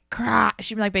always like, cry.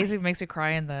 She like basically makes me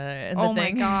cry in the oh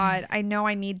thing. My God, I know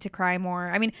I need to cry more.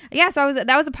 I mean, yeah, so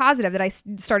that was a positive that I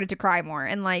started to cry more,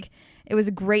 and like it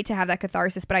was great to have that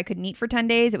catharsis. But I couldn't eat for 10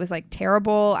 days. It was like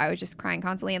terrible. I was just crying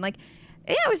constantly, and like.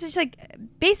 Yeah, it was just like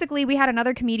basically we had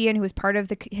another comedian who was part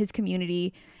of his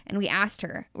community, and we asked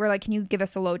her, we're like, can you give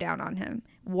us a lowdown on him?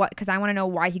 What? Because I want to know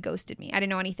why he ghosted me. I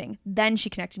didn't know anything. Then she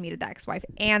connected me to the ex-wife,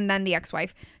 and then the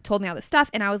ex-wife told me all this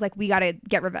stuff, and I was like, we got to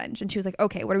get revenge. And she was like,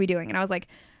 okay, what are we doing? And I was like,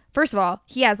 first of all,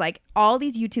 he has like all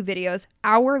these YouTube videos,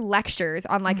 our lectures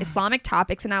on like Islamic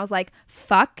topics, and I was like,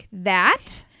 fuck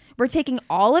that. We're taking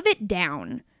all of it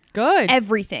down. Good.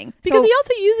 Everything. Because he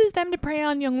also uses them to prey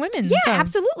on young women. Yeah, so.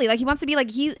 Absolutely. Like he wants to be like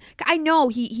I know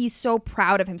he's so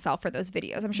proud of himself for those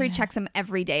videos. I'm sure he checks them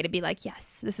every day to be like,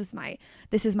 yes, this is my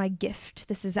gift.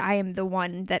 I am the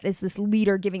one that is this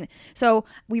leader giving. So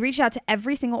we reached out to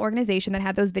every single organization that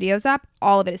had those videos up.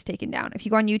 All of it is taken down. If you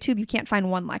go on YouTube, you can't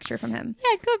find one lecture from him.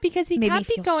 Yeah, good, because he can't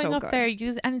be going up there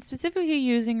and specifically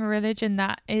using a religion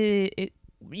that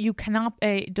you cannot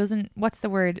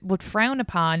would frown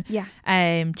upon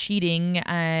cheating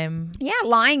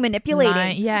lying,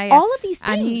 manipulating all of these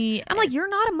things. I'm like, you're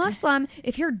not a Muslim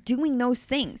if you're doing those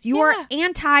things. You are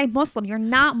anti-Muslim. You're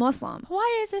not Muslim.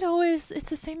 Why is it always it's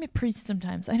the same with priests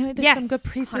sometimes? I know there's some good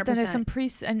priests, but then there's some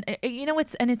priests, and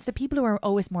it's the people who are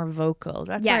always more vocal.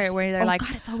 That's where they're like,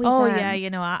 God, it's always them.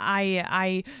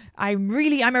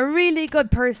 I'm a really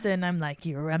good person. I'm like,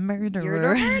 you're a murderer.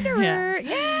 You're a murderer.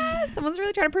 Yeah, someone's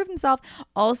really trying to prove himself.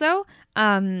 Also,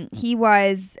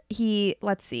 let's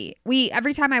see.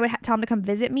 Every time I would tell him to come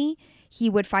visit me, he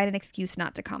would find an excuse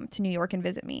not to come to New York and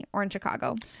visit me, or in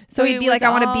Chicago. So he'd be like, I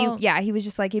want to be, he was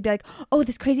just like, he'd be like, oh,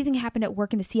 this crazy thing happened at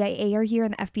work and the CIA are here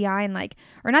and the FBI and like,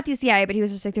 or not the CIA, but he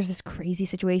was just like, there's this crazy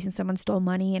situation. Someone stole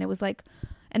money. And it was like,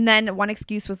 and then one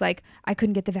excuse was like, I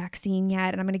couldn't get the vaccine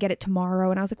yet and I'm going to get it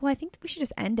tomorrow. And I was like, well, I think we should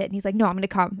just end it. And he's like, no, I'm going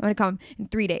to come in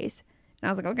 3 days. And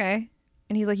I was like, okay.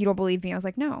 And he's like, you don't believe me? I was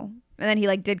like, no. And then he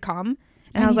like did come.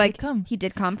 And I was like, he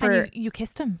did come for. And you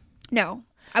kissed him? No.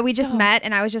 We just met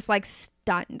and I was just like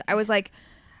stunned. I was like,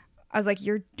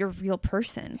 you're a real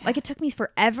person. Like it took me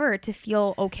forever to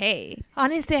feel okay.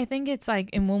 Honestly, I think it's like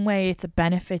in one way it's a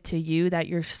benefit to you that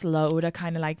you're slow to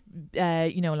kind of like,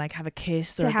 like have a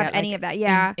kiss or have get, any of that.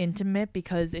 Yeah. Intimate,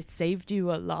 because it saved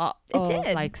you a lot. It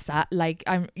did. Like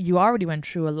you already went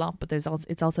through a lot, but it's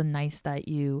also nice that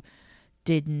you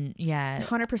didn't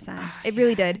 100%. It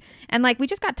really did. And like we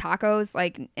just got tacos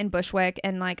like in Bushwick,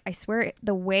 and like I swear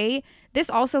the way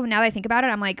this also, now that I think about it,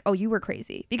 I'm like, oh, you were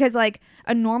crazy, because like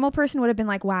a normal person would have been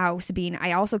like, wow, Sabeen,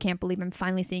 I also can't believe I'm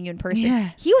finally seeing you in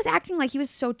person. He was acting like he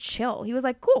was so chill. He was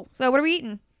like, cool, so what are we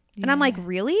eating? And I'm like,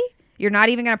 really? You're not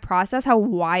even going to process how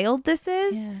wild this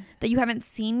is, that you haven't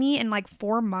seen me in like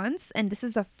 4 months, and this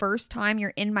is the first time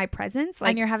you're in my presence. Like,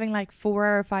 and you're having like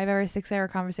 4 or 5 hour, 6 hour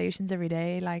conversations every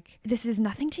day. Like, this is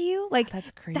nothing to you? Like,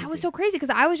 that's crazy. That was so crazy, because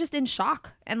I was just in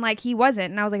shock, and like he wasn't,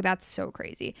 and I was like, that's so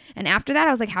crazy. And after that, I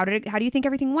was like, how do you think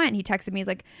everything went? He texted me, he's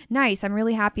like, nice, I'm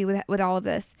really happy with all of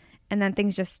this. And then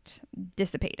things just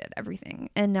dissipated,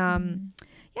 everything. And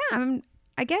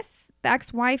I guess the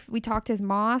ex-wife, we talked to his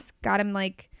mosque, got him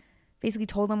like, basically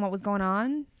told him what was going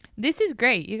on. This is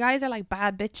great. You guys are like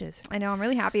bad bitches. I know. I'm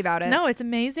really happy about it. No, it's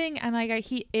amazing. And like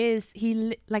he's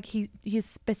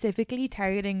specifically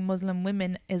targeting Muslim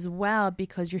women as well,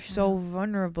 because you're so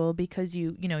vulnerable, because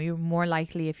you're more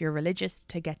likely, if you're religious,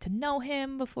 to get to know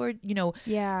him before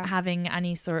having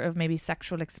any sort of maybe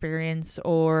sexual experience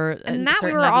or. And that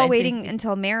we were all waiting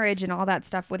until marriage and all that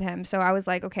stuff with him. So I was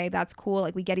like, okay, that's cool.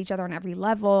 Like we get each other on every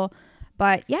level.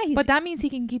 But but that means he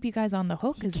can keep you guys on the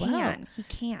hook as well. He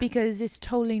can, because it's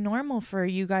totally normal for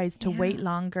you guys to wait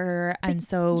longer. But and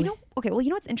so okay, well,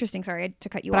 what—what's interesting? Sorry to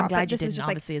cut you off. I'm glad you didn't,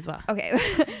 obviously, as well. Okay,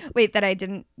 wait, that I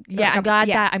didn't. Yeah,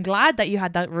 I'm glad that you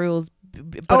had that rules,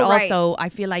 but also I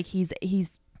feel like he's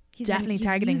definitely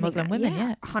targeting Muslim women.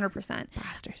 Yeah, 100%.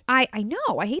 Bastard. I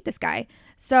know. I hate this guy.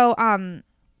 So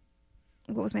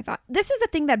what was my thought? This is the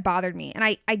thing that bothered me, and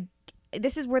I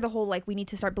this is where the whole like we need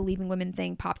to start believing women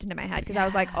thing popped into my head, because I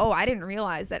was like, oh, I didn't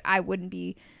realize that I wouldn't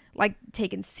be like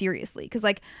taken seriously, because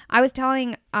like I was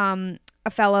telling a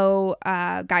fellow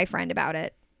guy friend about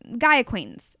it, guy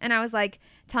acquaintance. And I was like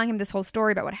telling him this whole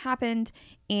story about what happened.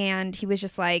 And he was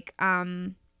just like,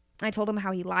 I told him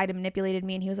how he lied and manipulated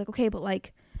me. And he was like, okay, but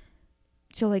like,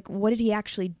 so like, what did he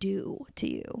actually do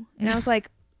to you? And I was like,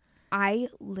 I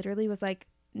literally was like,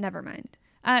 never mind.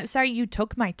 Sorry, you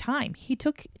took my time. He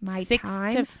took My 6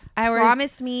 time, to hours.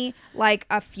 promised me like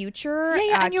a future,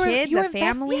 and kids, a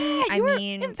family. You were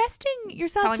investing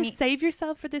yourself telling to me- save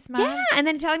yourself for this man. Yeah, and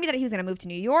then telling me that he was going to move to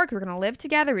New York, we were going to live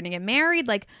together, we were going to get married.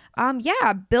 Like,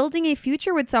 yeah, building a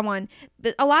future with someone.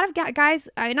 A lot of guys,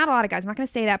 not a lot of guys, I'm not going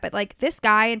to say that, but like this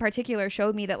guy in particular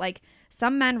showed me that like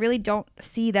some men really don't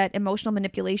see that emotional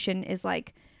manipulation is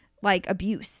like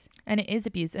abuse. And it is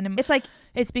abuse. And It's like,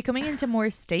 it's becoming into more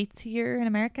states here in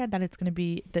America that it's going to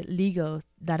be that legal,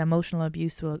 that emotional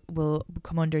abuse will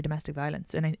come under domestic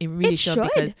violence. And it really should,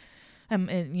 because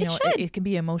it can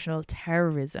be emotional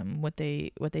terrorism what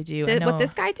they do. what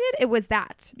this guy did, it was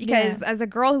that. Because as a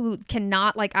girl who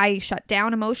cannot, like, I shut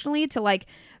down emotionally to like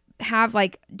have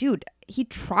like, dude, he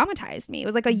traumatized me. It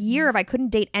was like a year of I couldn't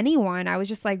date anyone. I was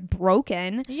just like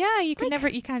broken. Yeah, you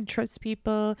can't trust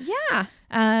people. Yeah.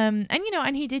 And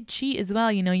he did cheat as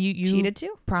well. You Cheated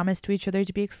too. Promised to each other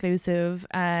to be exclusive.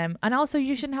 And also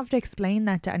you shouldn't have to explain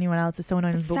that to anyone else. It's so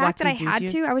annoying. The fact that I had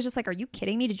to, I was just like, are you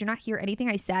kidding me? Did you not hear anything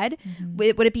I said?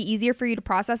 Would it be easier for you to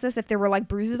process this if there were like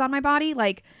bruises on my body?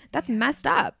 Like, that's messed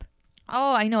up.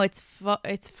 Oh, I know. It's fucked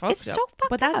It's up. so fucked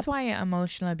But that's up. why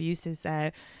emotional abuse is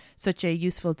such a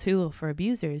useful tool for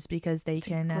abusers, because they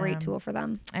can Great tool for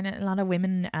them. And a lot of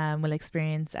women will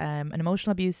experience an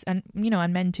emotional abuse, and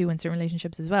and men too in certain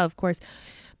relationships as well, of course.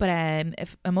 But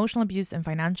if emotional abuse and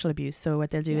financial abuse, so what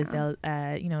they'll do is they'll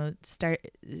start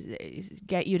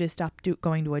get you to stop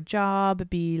going to a job,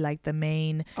 be like the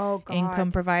main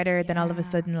income provider. Then all of a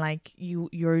sudden, like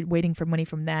you're waiting for money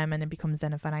from them, and it becomes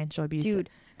then a financial abuse. Dude,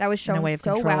 that was shown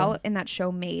so control. well in that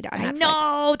show Made on Netflix. I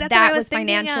know, that's that what I was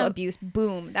financial of. abuse.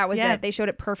 Boom, that was it. They showed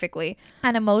it perfectly.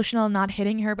 And emotional, not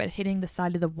hitting her, but hitting the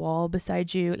side of the wall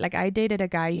beside you. Like, I dated a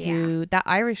guy that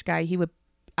Irish guy,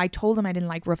 I told him I didn't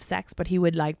like rough sex, but he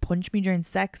would like punch me during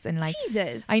sex, and like,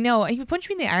 Jesus, I know, he would punch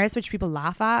me in the arse, which people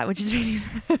laugh at, which is really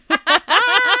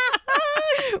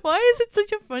why is it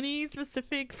such a funny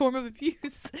specific form of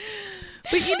abuse?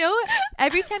 But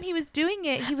every time he was doing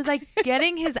it, he was like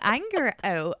getting his anger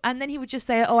out, and then he would just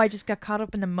say, oh, I just got caught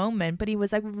up in the moment. But he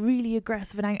was like really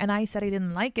aggressive, and I said I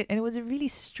didn't like it, and it was a really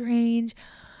strange,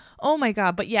 oh my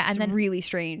god. But yeah, and then really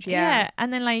strange.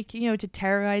 And then like to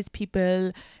terrorize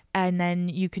people. And then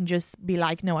you can just be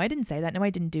like, no, I didn't say that. No, I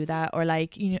didn't do that. Or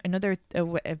like, another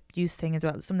abuse thing as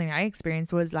well. Something I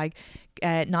experienced was like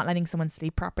not letting someone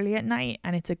sleep properly at night.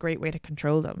 And it's a great way to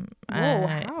control them. Whoa,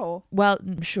 how? Well,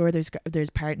 I'm sure there's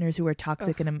partners who are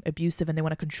toxic and abusive, and they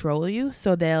want to control you.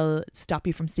 So they'll stop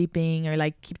you from sleeping, or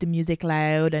like keep the music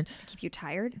loud, and just to keep you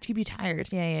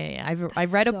tired. Yeah.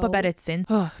 I've read up about it since.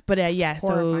 But yeah.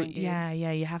 So yeah,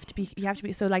 you have to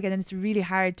be. So like, and then it's really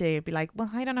hard to be like, well,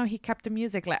 I don't know. He kept the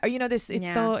music loud.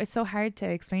 It's so hard to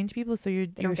explain to people. So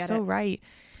you're so right.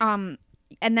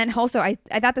 And then also I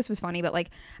thought this was funny, but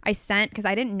like I sent, because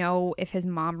I didn't know if his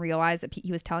mom realized that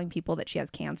he was telling people that she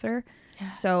has cancer. Yeah.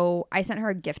 So I sent her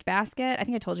a gift basket. I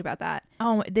think I told you about that.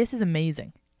 Oh, this is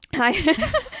amazing. And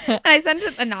I sent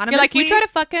it anonymously. You're like, you try to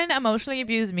fucking emotionally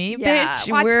abuse me,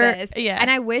 bitch. Watch this. Yeah. And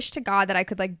I wish to God that I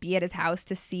could like be at his house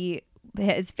to see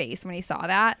his face when he saw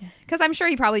that, because I'm sure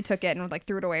he probably took it and like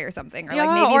threw it away or something, or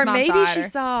like maybe she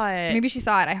saw it. Maybe she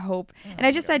saw it. I hope. And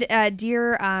I just said,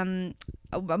 dear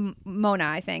Mona,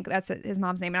 I think that's his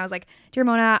mom's name, and I was like, dear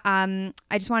Mona, I'm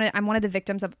one of the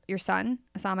victims of your son,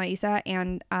 Osama Isa,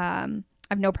 and I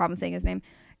have no problem saying his name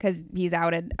because he's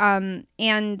outed.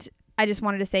 And I just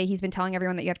wanted to say he's been telling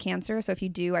everyone that you have cancer. So if you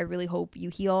do, I really hope you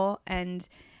heal. And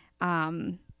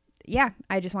yeah,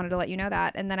 I just wanted to let you know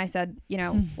that. And then I said,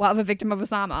 well, I'm a victim of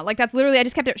Osama. Like, that's literally, I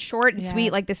just kept it short and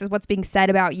sweet. Like, this is what's being said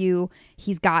about you.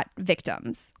 He's got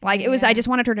victims. Like, it was, I just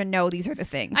wanted her to know these are the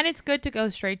things. And it's good to go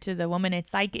straight to the woman.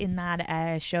 It's like in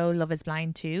that show Love is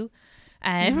Blind 2.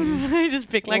 I just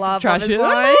pick like the trash. Me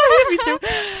too.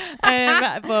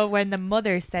 But when the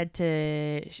mother said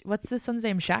to, what's the son's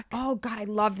name? Shaq? Oh God, I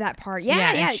loved that part.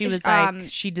 Yeah. And she was like,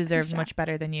 she deserves much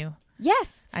better than you.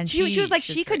 Yes. And she was like,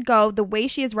 she could go the way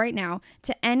she is right now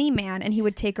to any man, and he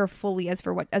would take her fully as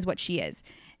what she is.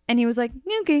 And he was like,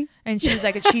 okay. And she was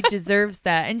like, she deserves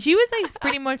that. And she was like,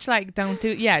 pretty much like, don't do.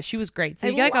 Yeah, she was great. So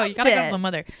you gotta go to the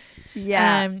mother.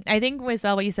 Yeah. I think as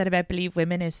well what you said about believe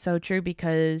women is so true,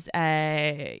 because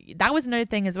that was another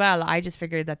thing as well. I just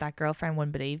figured that girlfriend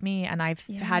wouldn't believe me, and I've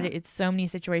had it. It's so many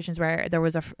situations where there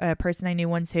was a person I knew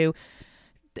once who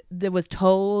that was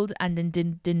told and then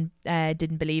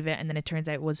didn't believe it, and then it turns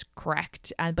out it was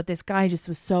correct. But this guy just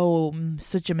was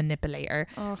such a manipulator.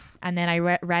 Ugh. And then I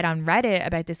read on Reddit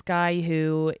about this guy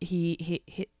who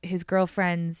his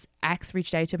girlfriend's ex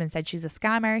reached out to him and said she's a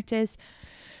scam artist.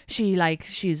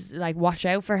 She's like, watch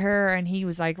out for her. And he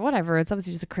was like, whatever, it's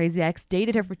obviously just a crazy ex.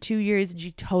 Dated her for 2 years and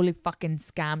she totally fucking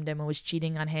scammed him and was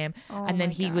cheating on him. And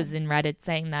then he was in Reddit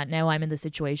saying that now I'm in the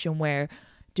situation where,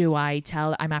 do I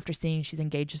tell? I'm after seeing she's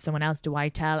engaged to someone else. Do I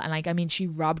tell? And like, I mean, she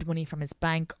robbed money from his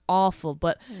bank. Awful.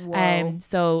 But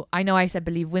so I know I said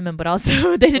believe women, but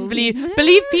also they didn't believe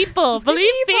people.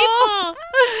 Believe people.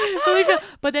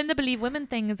 But then the believe women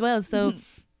thing as well. So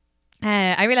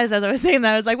I realized as I was saying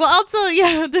that, I was like, well, also,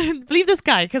 yeah, believe this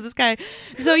guy, because this guy.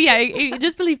 So yeah,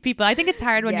 just believe people. I think it's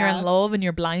hard when you're in love and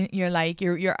you're blind. You're like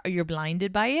you're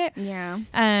blinded by it. Yeah.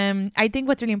 I think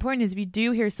what's really important is if you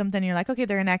do hear something, you're like, okay,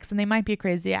 they're an ex and they might be a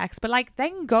crazy ex, but like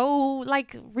then go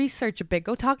like research a bit,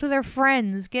 go talk to their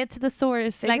friends, get to the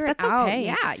source. Figure like that's out. okay.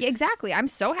 Yeah, exactly. I'm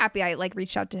so happy I like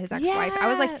reached out to his ex-wife. Yeah. I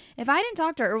was like, if I didn't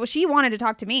talk to her, well, she wanted to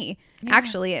talk to me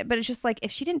actually, but it's just like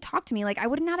if she didn't talk to me, like I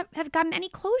would not have gotten any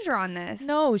closure on this.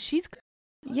 No, she's.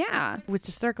 Yeah. Which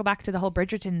to circle back to the whole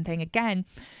Bridgerton thing again,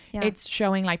 it's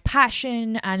showing like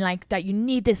passion and like that you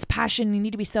need this passion, you need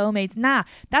to be soulmates. Nah,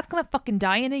 that's gonna fucking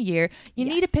die in a year. You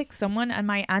need to pick someone, and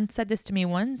my aunt said this to me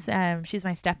once. She's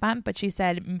my step aunt, but she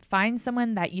said find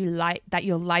someone that you like, that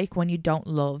you'll like when you don't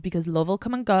love, because love will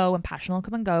come and go and passion will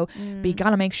come and go. But you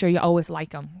gotta make sure you always like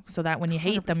them, so that when you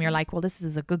hate 100%. Them, you're like, well, this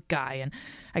is a good guy, and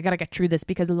I gotta get through this,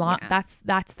 because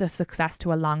that's the success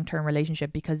to a long-term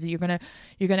relationship, because you're gonna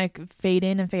fade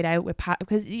in and fade out with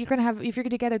because you're gonna have, if you're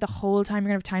together the whole time, you're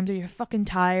gonna have times where you're fucking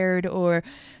tired, or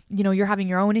you know, you're having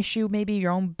your own issue, maybe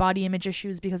your own body image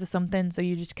issues because of something, so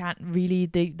you just can't really,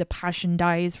 the passion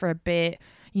dies for a bit.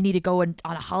 You need to go on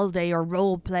a holiday or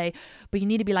role play, but you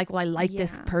need to be like, well, I like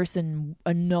this person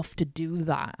enough to do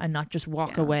that and not just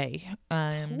walk away.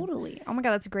 Totally. Oh my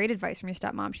god, that's great advice from your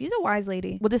stepmom. She's a wise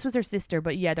lady. Well, this was her sister,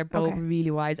 but yeah, they're both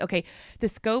really wise. Okay, the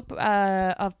scope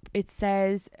of it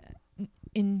says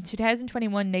in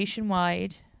 2021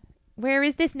 nationwide. Where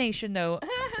is this nation though?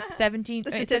 17.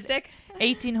 The statistic.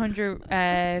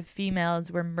 1,800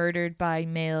 females were murdered by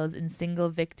males in single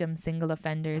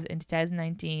offenders in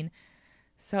 2019.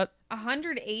 So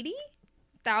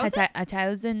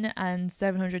 180,000?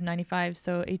 1,795.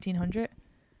 So 1,800.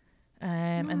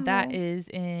 And that is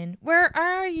in, where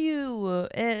are you?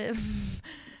 It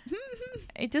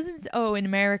doesn't. Oh, in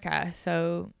America.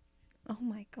 So. Oh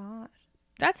my god.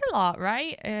 That's a lot,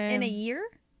 right? In a year.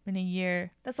 In a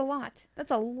year. That's a lot. That's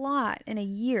a lot in a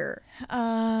year.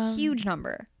 Huge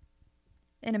number.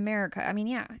 In America. I mean,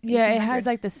 yeah. Yeah, it has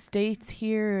like the states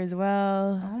here as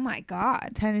well. Oh my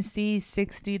god. Tennessee,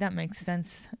 60. That makes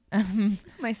sense.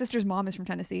 My sister's mom is from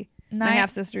Tennessee. My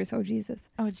half sisters. Oh Jesus.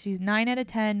 Oh jeez. 9 out of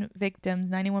 10 victims,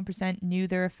 91% knew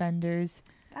their offenders.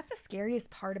 That's the scariest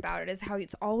part about it, is how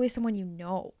it's always someone you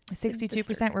know.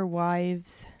 62% were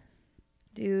wives.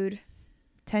 Dude.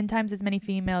 10 times as many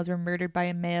females were murdered by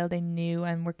a male they knew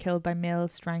and were killed by male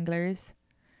stranglers.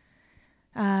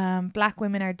 Black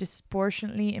women are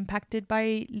disproportionately impacted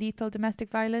by lethal domestic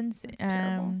violence. That's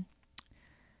terrible.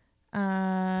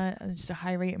 Just a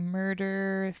high rate of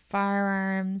murder,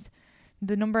 firearms.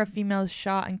 The number of females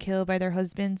shot and killed by their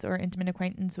husbands or intimate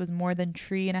acquaintance was more than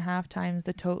 3.5 times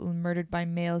the total murdered by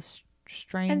male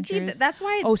strangers. And see, that's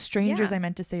why. Strangers. I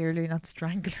meant to say earlier, not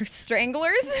stranglers.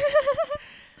 Stranglers.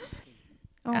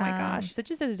 Oh my gosh. So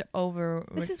just as over.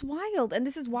 This is wild. And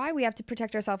this is why we have to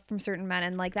protect ourselves from certain men.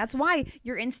 And like, that's why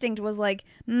your instinct was like,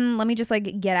 let me just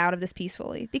like get out of this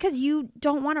peacefully, because you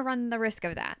don't want to run the risk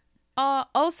of that.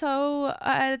 Also,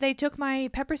 they took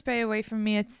my pepper spray away from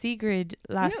me at Sigrid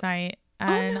last night.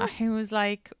 And I was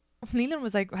like, Leland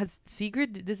was like, has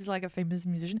Sigrid, this is like a famous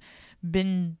musician,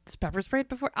 been pepper sprayed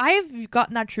before? I've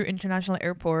gotten that through International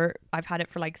Airport. I've had it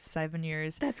for like 7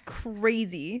 years. That's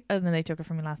crazy. And then they took it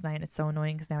from me last night, and it's so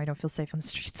annoying because now I don't feel safe on the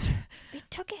streets. They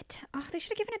took it. Oh, they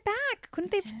should have given it back.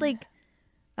 Couldn't they like...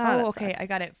 okay, sucks. I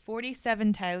got it.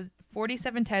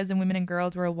 47,000 women and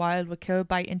girls worldwide were killed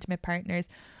by intimate partners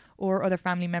or other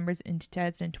family members in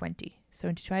 2020. So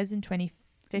in 2020,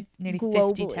 nearly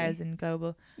 50,000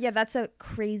 global. Yeah, that's a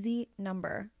crazy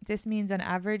number. This means on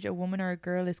average a woman or a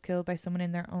girl is killed by someone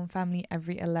in their own family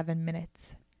every 11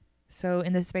 minutes. So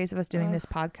in the space of us doing this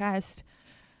podcast,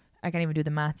 I can't even do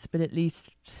the maths, but at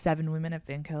least 7 women have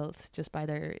been killed just by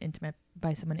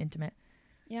someone intimate.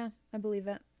 Yeah, I believe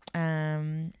it.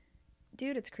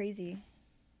 Dude, it's crazy.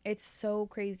 It's so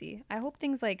crazy. I hope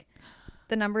things like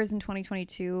the numbers in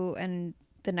 2022 and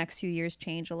the next few years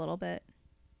change a little bit.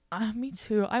 Me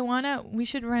too. We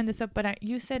should round this up, but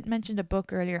you mentioned a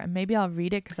book earlier, and maybe I'll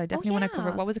read it because I definitely want to cover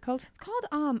it. What was it called? It's called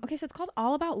so it's called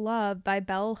All About Love by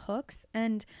Bell Hooks,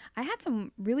 and I had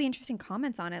some really interesting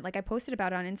comments on it. Like, I posted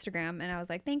about it on Instagram, and I was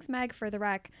like, thanks Meg for the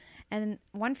rec. And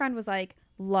one friend was like,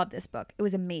 love this book, it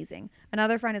was amazing.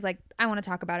 Another friend is like, I want to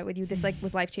talk about it with you, this like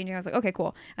was life-changing. I was like, okay,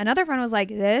 cool. Another friend was like,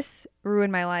 this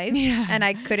ruined my life. And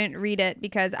I couldn't read it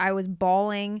because I was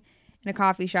bawling in a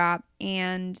coffee shop,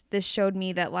 and this showed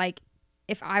me that like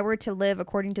if I were to live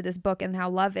according to this book and how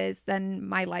love is, then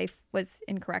my life was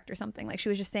incorrect or something. Like, she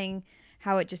was just saying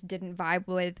how it just didn't vibe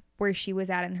with where she was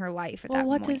at in her life at that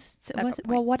point.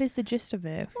 What is the gist of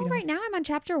it? Well, right now I'm on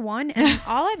chapter 1, and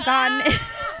all I've gotten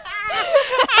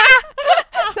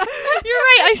You're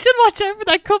right, I should watch out for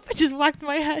that cup. I just whacked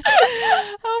my head.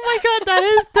 Oh my god, that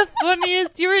is the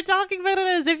funniest. You were talking about it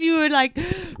as if you were like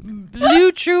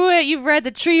blew through it. You've read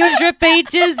the 300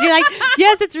 pages. You're like,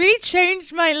 yes, it's really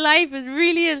changed my life. It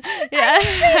really is. Yeah,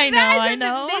 I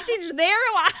know. They changed their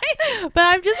life. But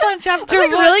I'm just on chapter I'm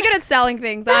like 1. really good at selling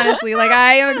things, honestly. Like,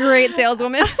 I am a great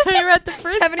saleswoman. I read the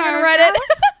first Haven't even read it.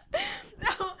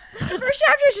 No, the first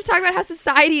chapter is just talking about how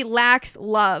society lacks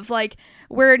love. Like,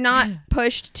 we're not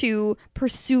pushed to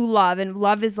pursue love, and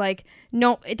love is like,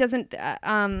 no, it doesn't.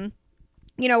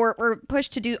 We're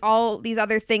pushed to do all these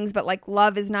other things, but like,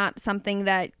 love is not something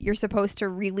that you're supposed to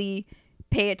really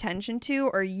pay attention to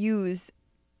or use.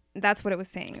 That's what it was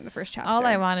saying in the first chapter. All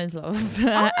I want is love.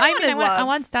 I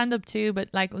want stand up too, but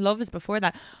like, love is before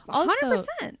that. Also,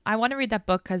 100%. I want to read that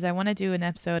book because I want to do an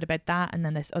episode about that, and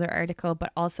then this other article.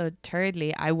 But also,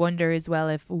 thirdly, I wonder as well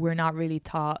if we're not really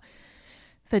taught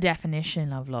the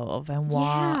definition of love and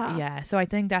what. Yeah. So I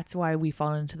think that's why we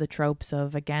fall into the tropes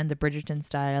of, again, the Bridgerton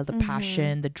style, the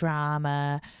passion, the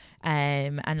drama,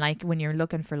 and like when you're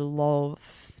looking for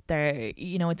love, there,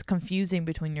 it's confusing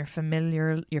between your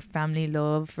family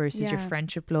love versus your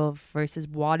friendship love versus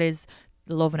what is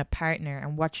love in a partner,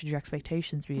 and what should your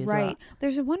expectations be as well. Right.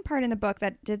 There's one part in the book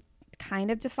that did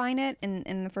kind of define it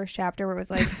in the first chapter, where it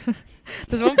was like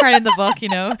there's one part in the book,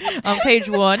 on page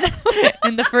 1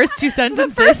 in the first 2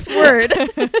 sentences, the first word.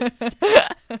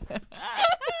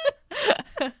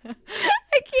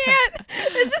 I can't.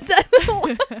 It just said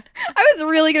I was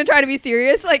really gonna try to be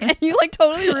serious, like, and you like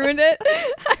totally ruined it.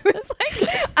 I was like,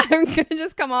 I'm gonna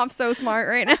just come off so smart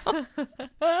right now.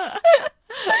 But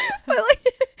like,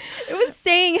 it was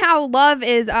saying how love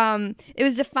is it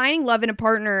was defining love in a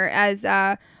partner as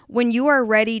when you are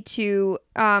ready to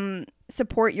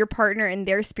support your partner in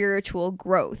their spiritual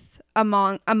growth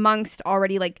amongst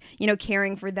already, like,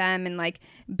 caring for them and like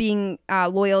being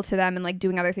loyal to them and like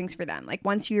doing other things for them. Like,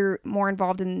 once you're more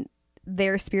involved in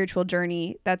their spiritual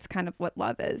journey, that's kind of what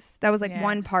love is. That was like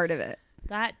one part of it.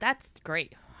 That's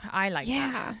great. I like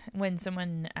that. When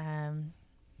someone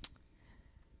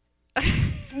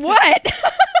what?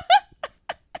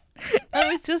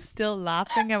 I was just still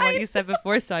laughing at what you said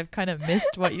before, so I've kind of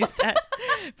missed what you said.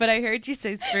 But I heard you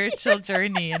say spiritual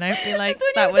journey, and I feel like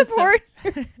that was support.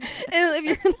 And if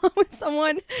you're in love with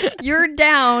someone, you're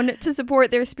down to support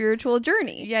their spiritual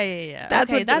journey. Yeah.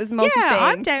 That's what that was mostly saying.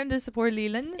 I'm down to support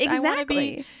Leland's.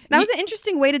 Exactly. That was an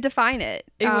interesting way to define it.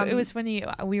 It was funny.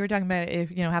 We were talking about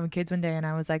having kids one day, and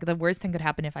I was like, the worst thing could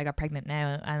happen if I got pregnant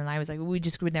now, and I was like, we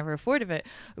just would never afford it.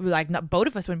 Like, both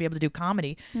of us wouldn't be able to do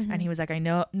comedy. And he was like, I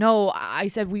know. No, I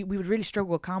said we would really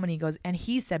struggle with comedy. He goes, and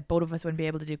he said both of us wouldn't be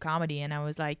able to do comedy, and I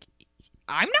was like,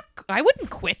 I wouldn't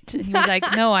quit. And he was like,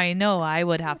 no, I know I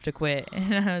would have to quit.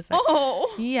 And I was like,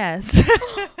 oh yes.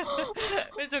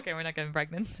 It's okay, we're not getting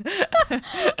pregnant.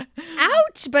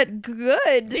 Ouch, but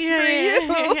good for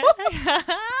you.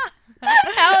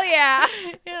 Hell yeah.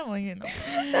 Yeah, well,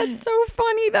 That's so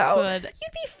funny though. But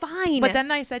you'd be fine. But then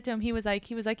I said to him, he was like,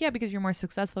 yeah, because you're more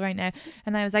successful right now.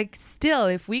 And I was like, still,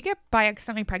 if we get by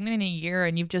accidentally pregnant in a year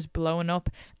and you've just blown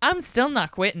up, I'm still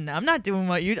not quitting. I'm not doing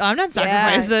I'm not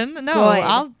sacrificing. No, good.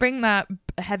 I'll bring that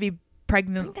heavy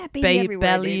pregnant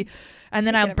belly. And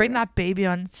then I'll bring that baby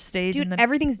on stage. Dude, and then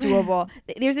everything's doable.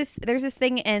 There's this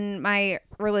thing in my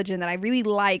religion that I really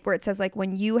like, where it says, like,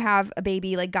 when you have a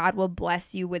baby, like, God will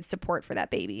bless you with support for that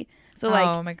baby. So like,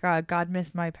 oh my God, God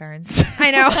missed my parents.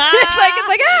 I know. it's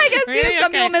like, I guess really?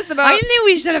 Some people miss the boat. I knew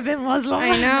we should have been Muslim.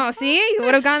 I know. See, you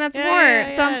would have gotten that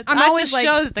support. So I'm that always just like,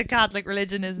 shows the Catholic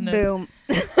religion, isn't it? Boom.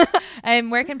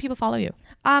 Where can people follow you?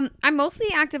 I'm mostly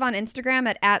active on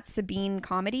Instagram at Sabeen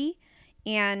Comedy.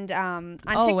 And on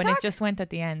TikTok. And it just went at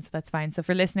the end, so that's fine. So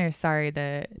for listeners, sorry,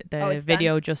 the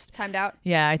video done? just timed out.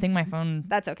 Yeah, I think my phone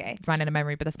that's okay ran out of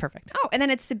memory, but that's perfect. Oh, and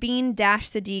then it's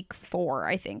Sabeen-Sadiq 4,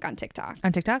 I think, on TikTok.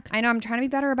 On TikTok? I know, I'm trying to be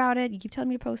better about it. You keep telling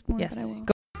me to post more, yes. but I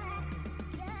won't.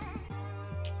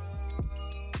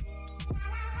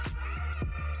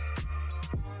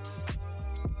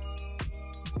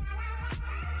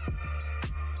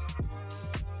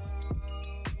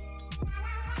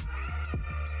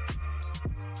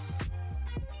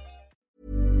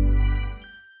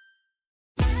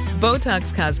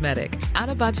 Botox Cosmetic, out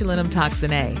of botulinum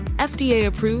toxin A, FDA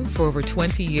approved for over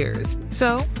 20 years.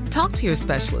 So, talk to your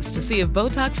specialist to see if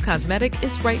Botox Cosmetic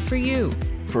is right for you.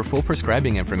 For full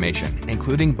prescribing information,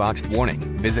 including boxed warning,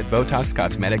 visit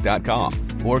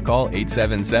BotoxCosmetic.com or call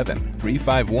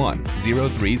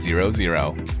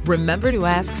 877-351-0300. Remember to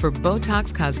ask for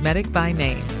Botox Cosmetic by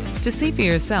name. To see for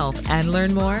yourself and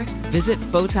learn more, visit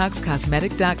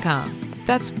BotoxCosmetic.com.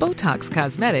 That's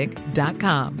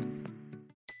BotoxCosmetic.com.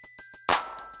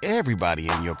 Everybody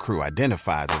in your crew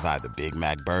identifies as either Big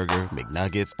Mac Burger,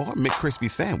 McNuggets, or McCrispy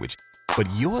Sandwich. But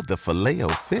you're the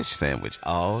Filet-O-Fish Sandwich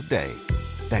all day.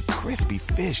 That crispy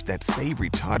fish, that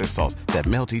savory tartar sauce, that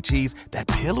melty cheese, that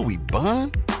pillowy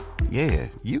bun. Yeah,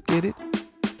 you get it.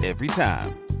 Every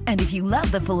time. And if you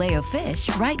love the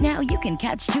Filet-O-Fish, right now you can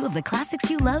catch two of the classics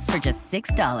you love for just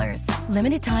 $6.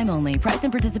 Limited time only. Price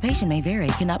and participation may vary.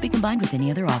 Cannot be combined with any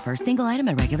other offer. Single item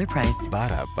at regular price.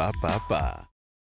 Ba-da-ba-ba-ba.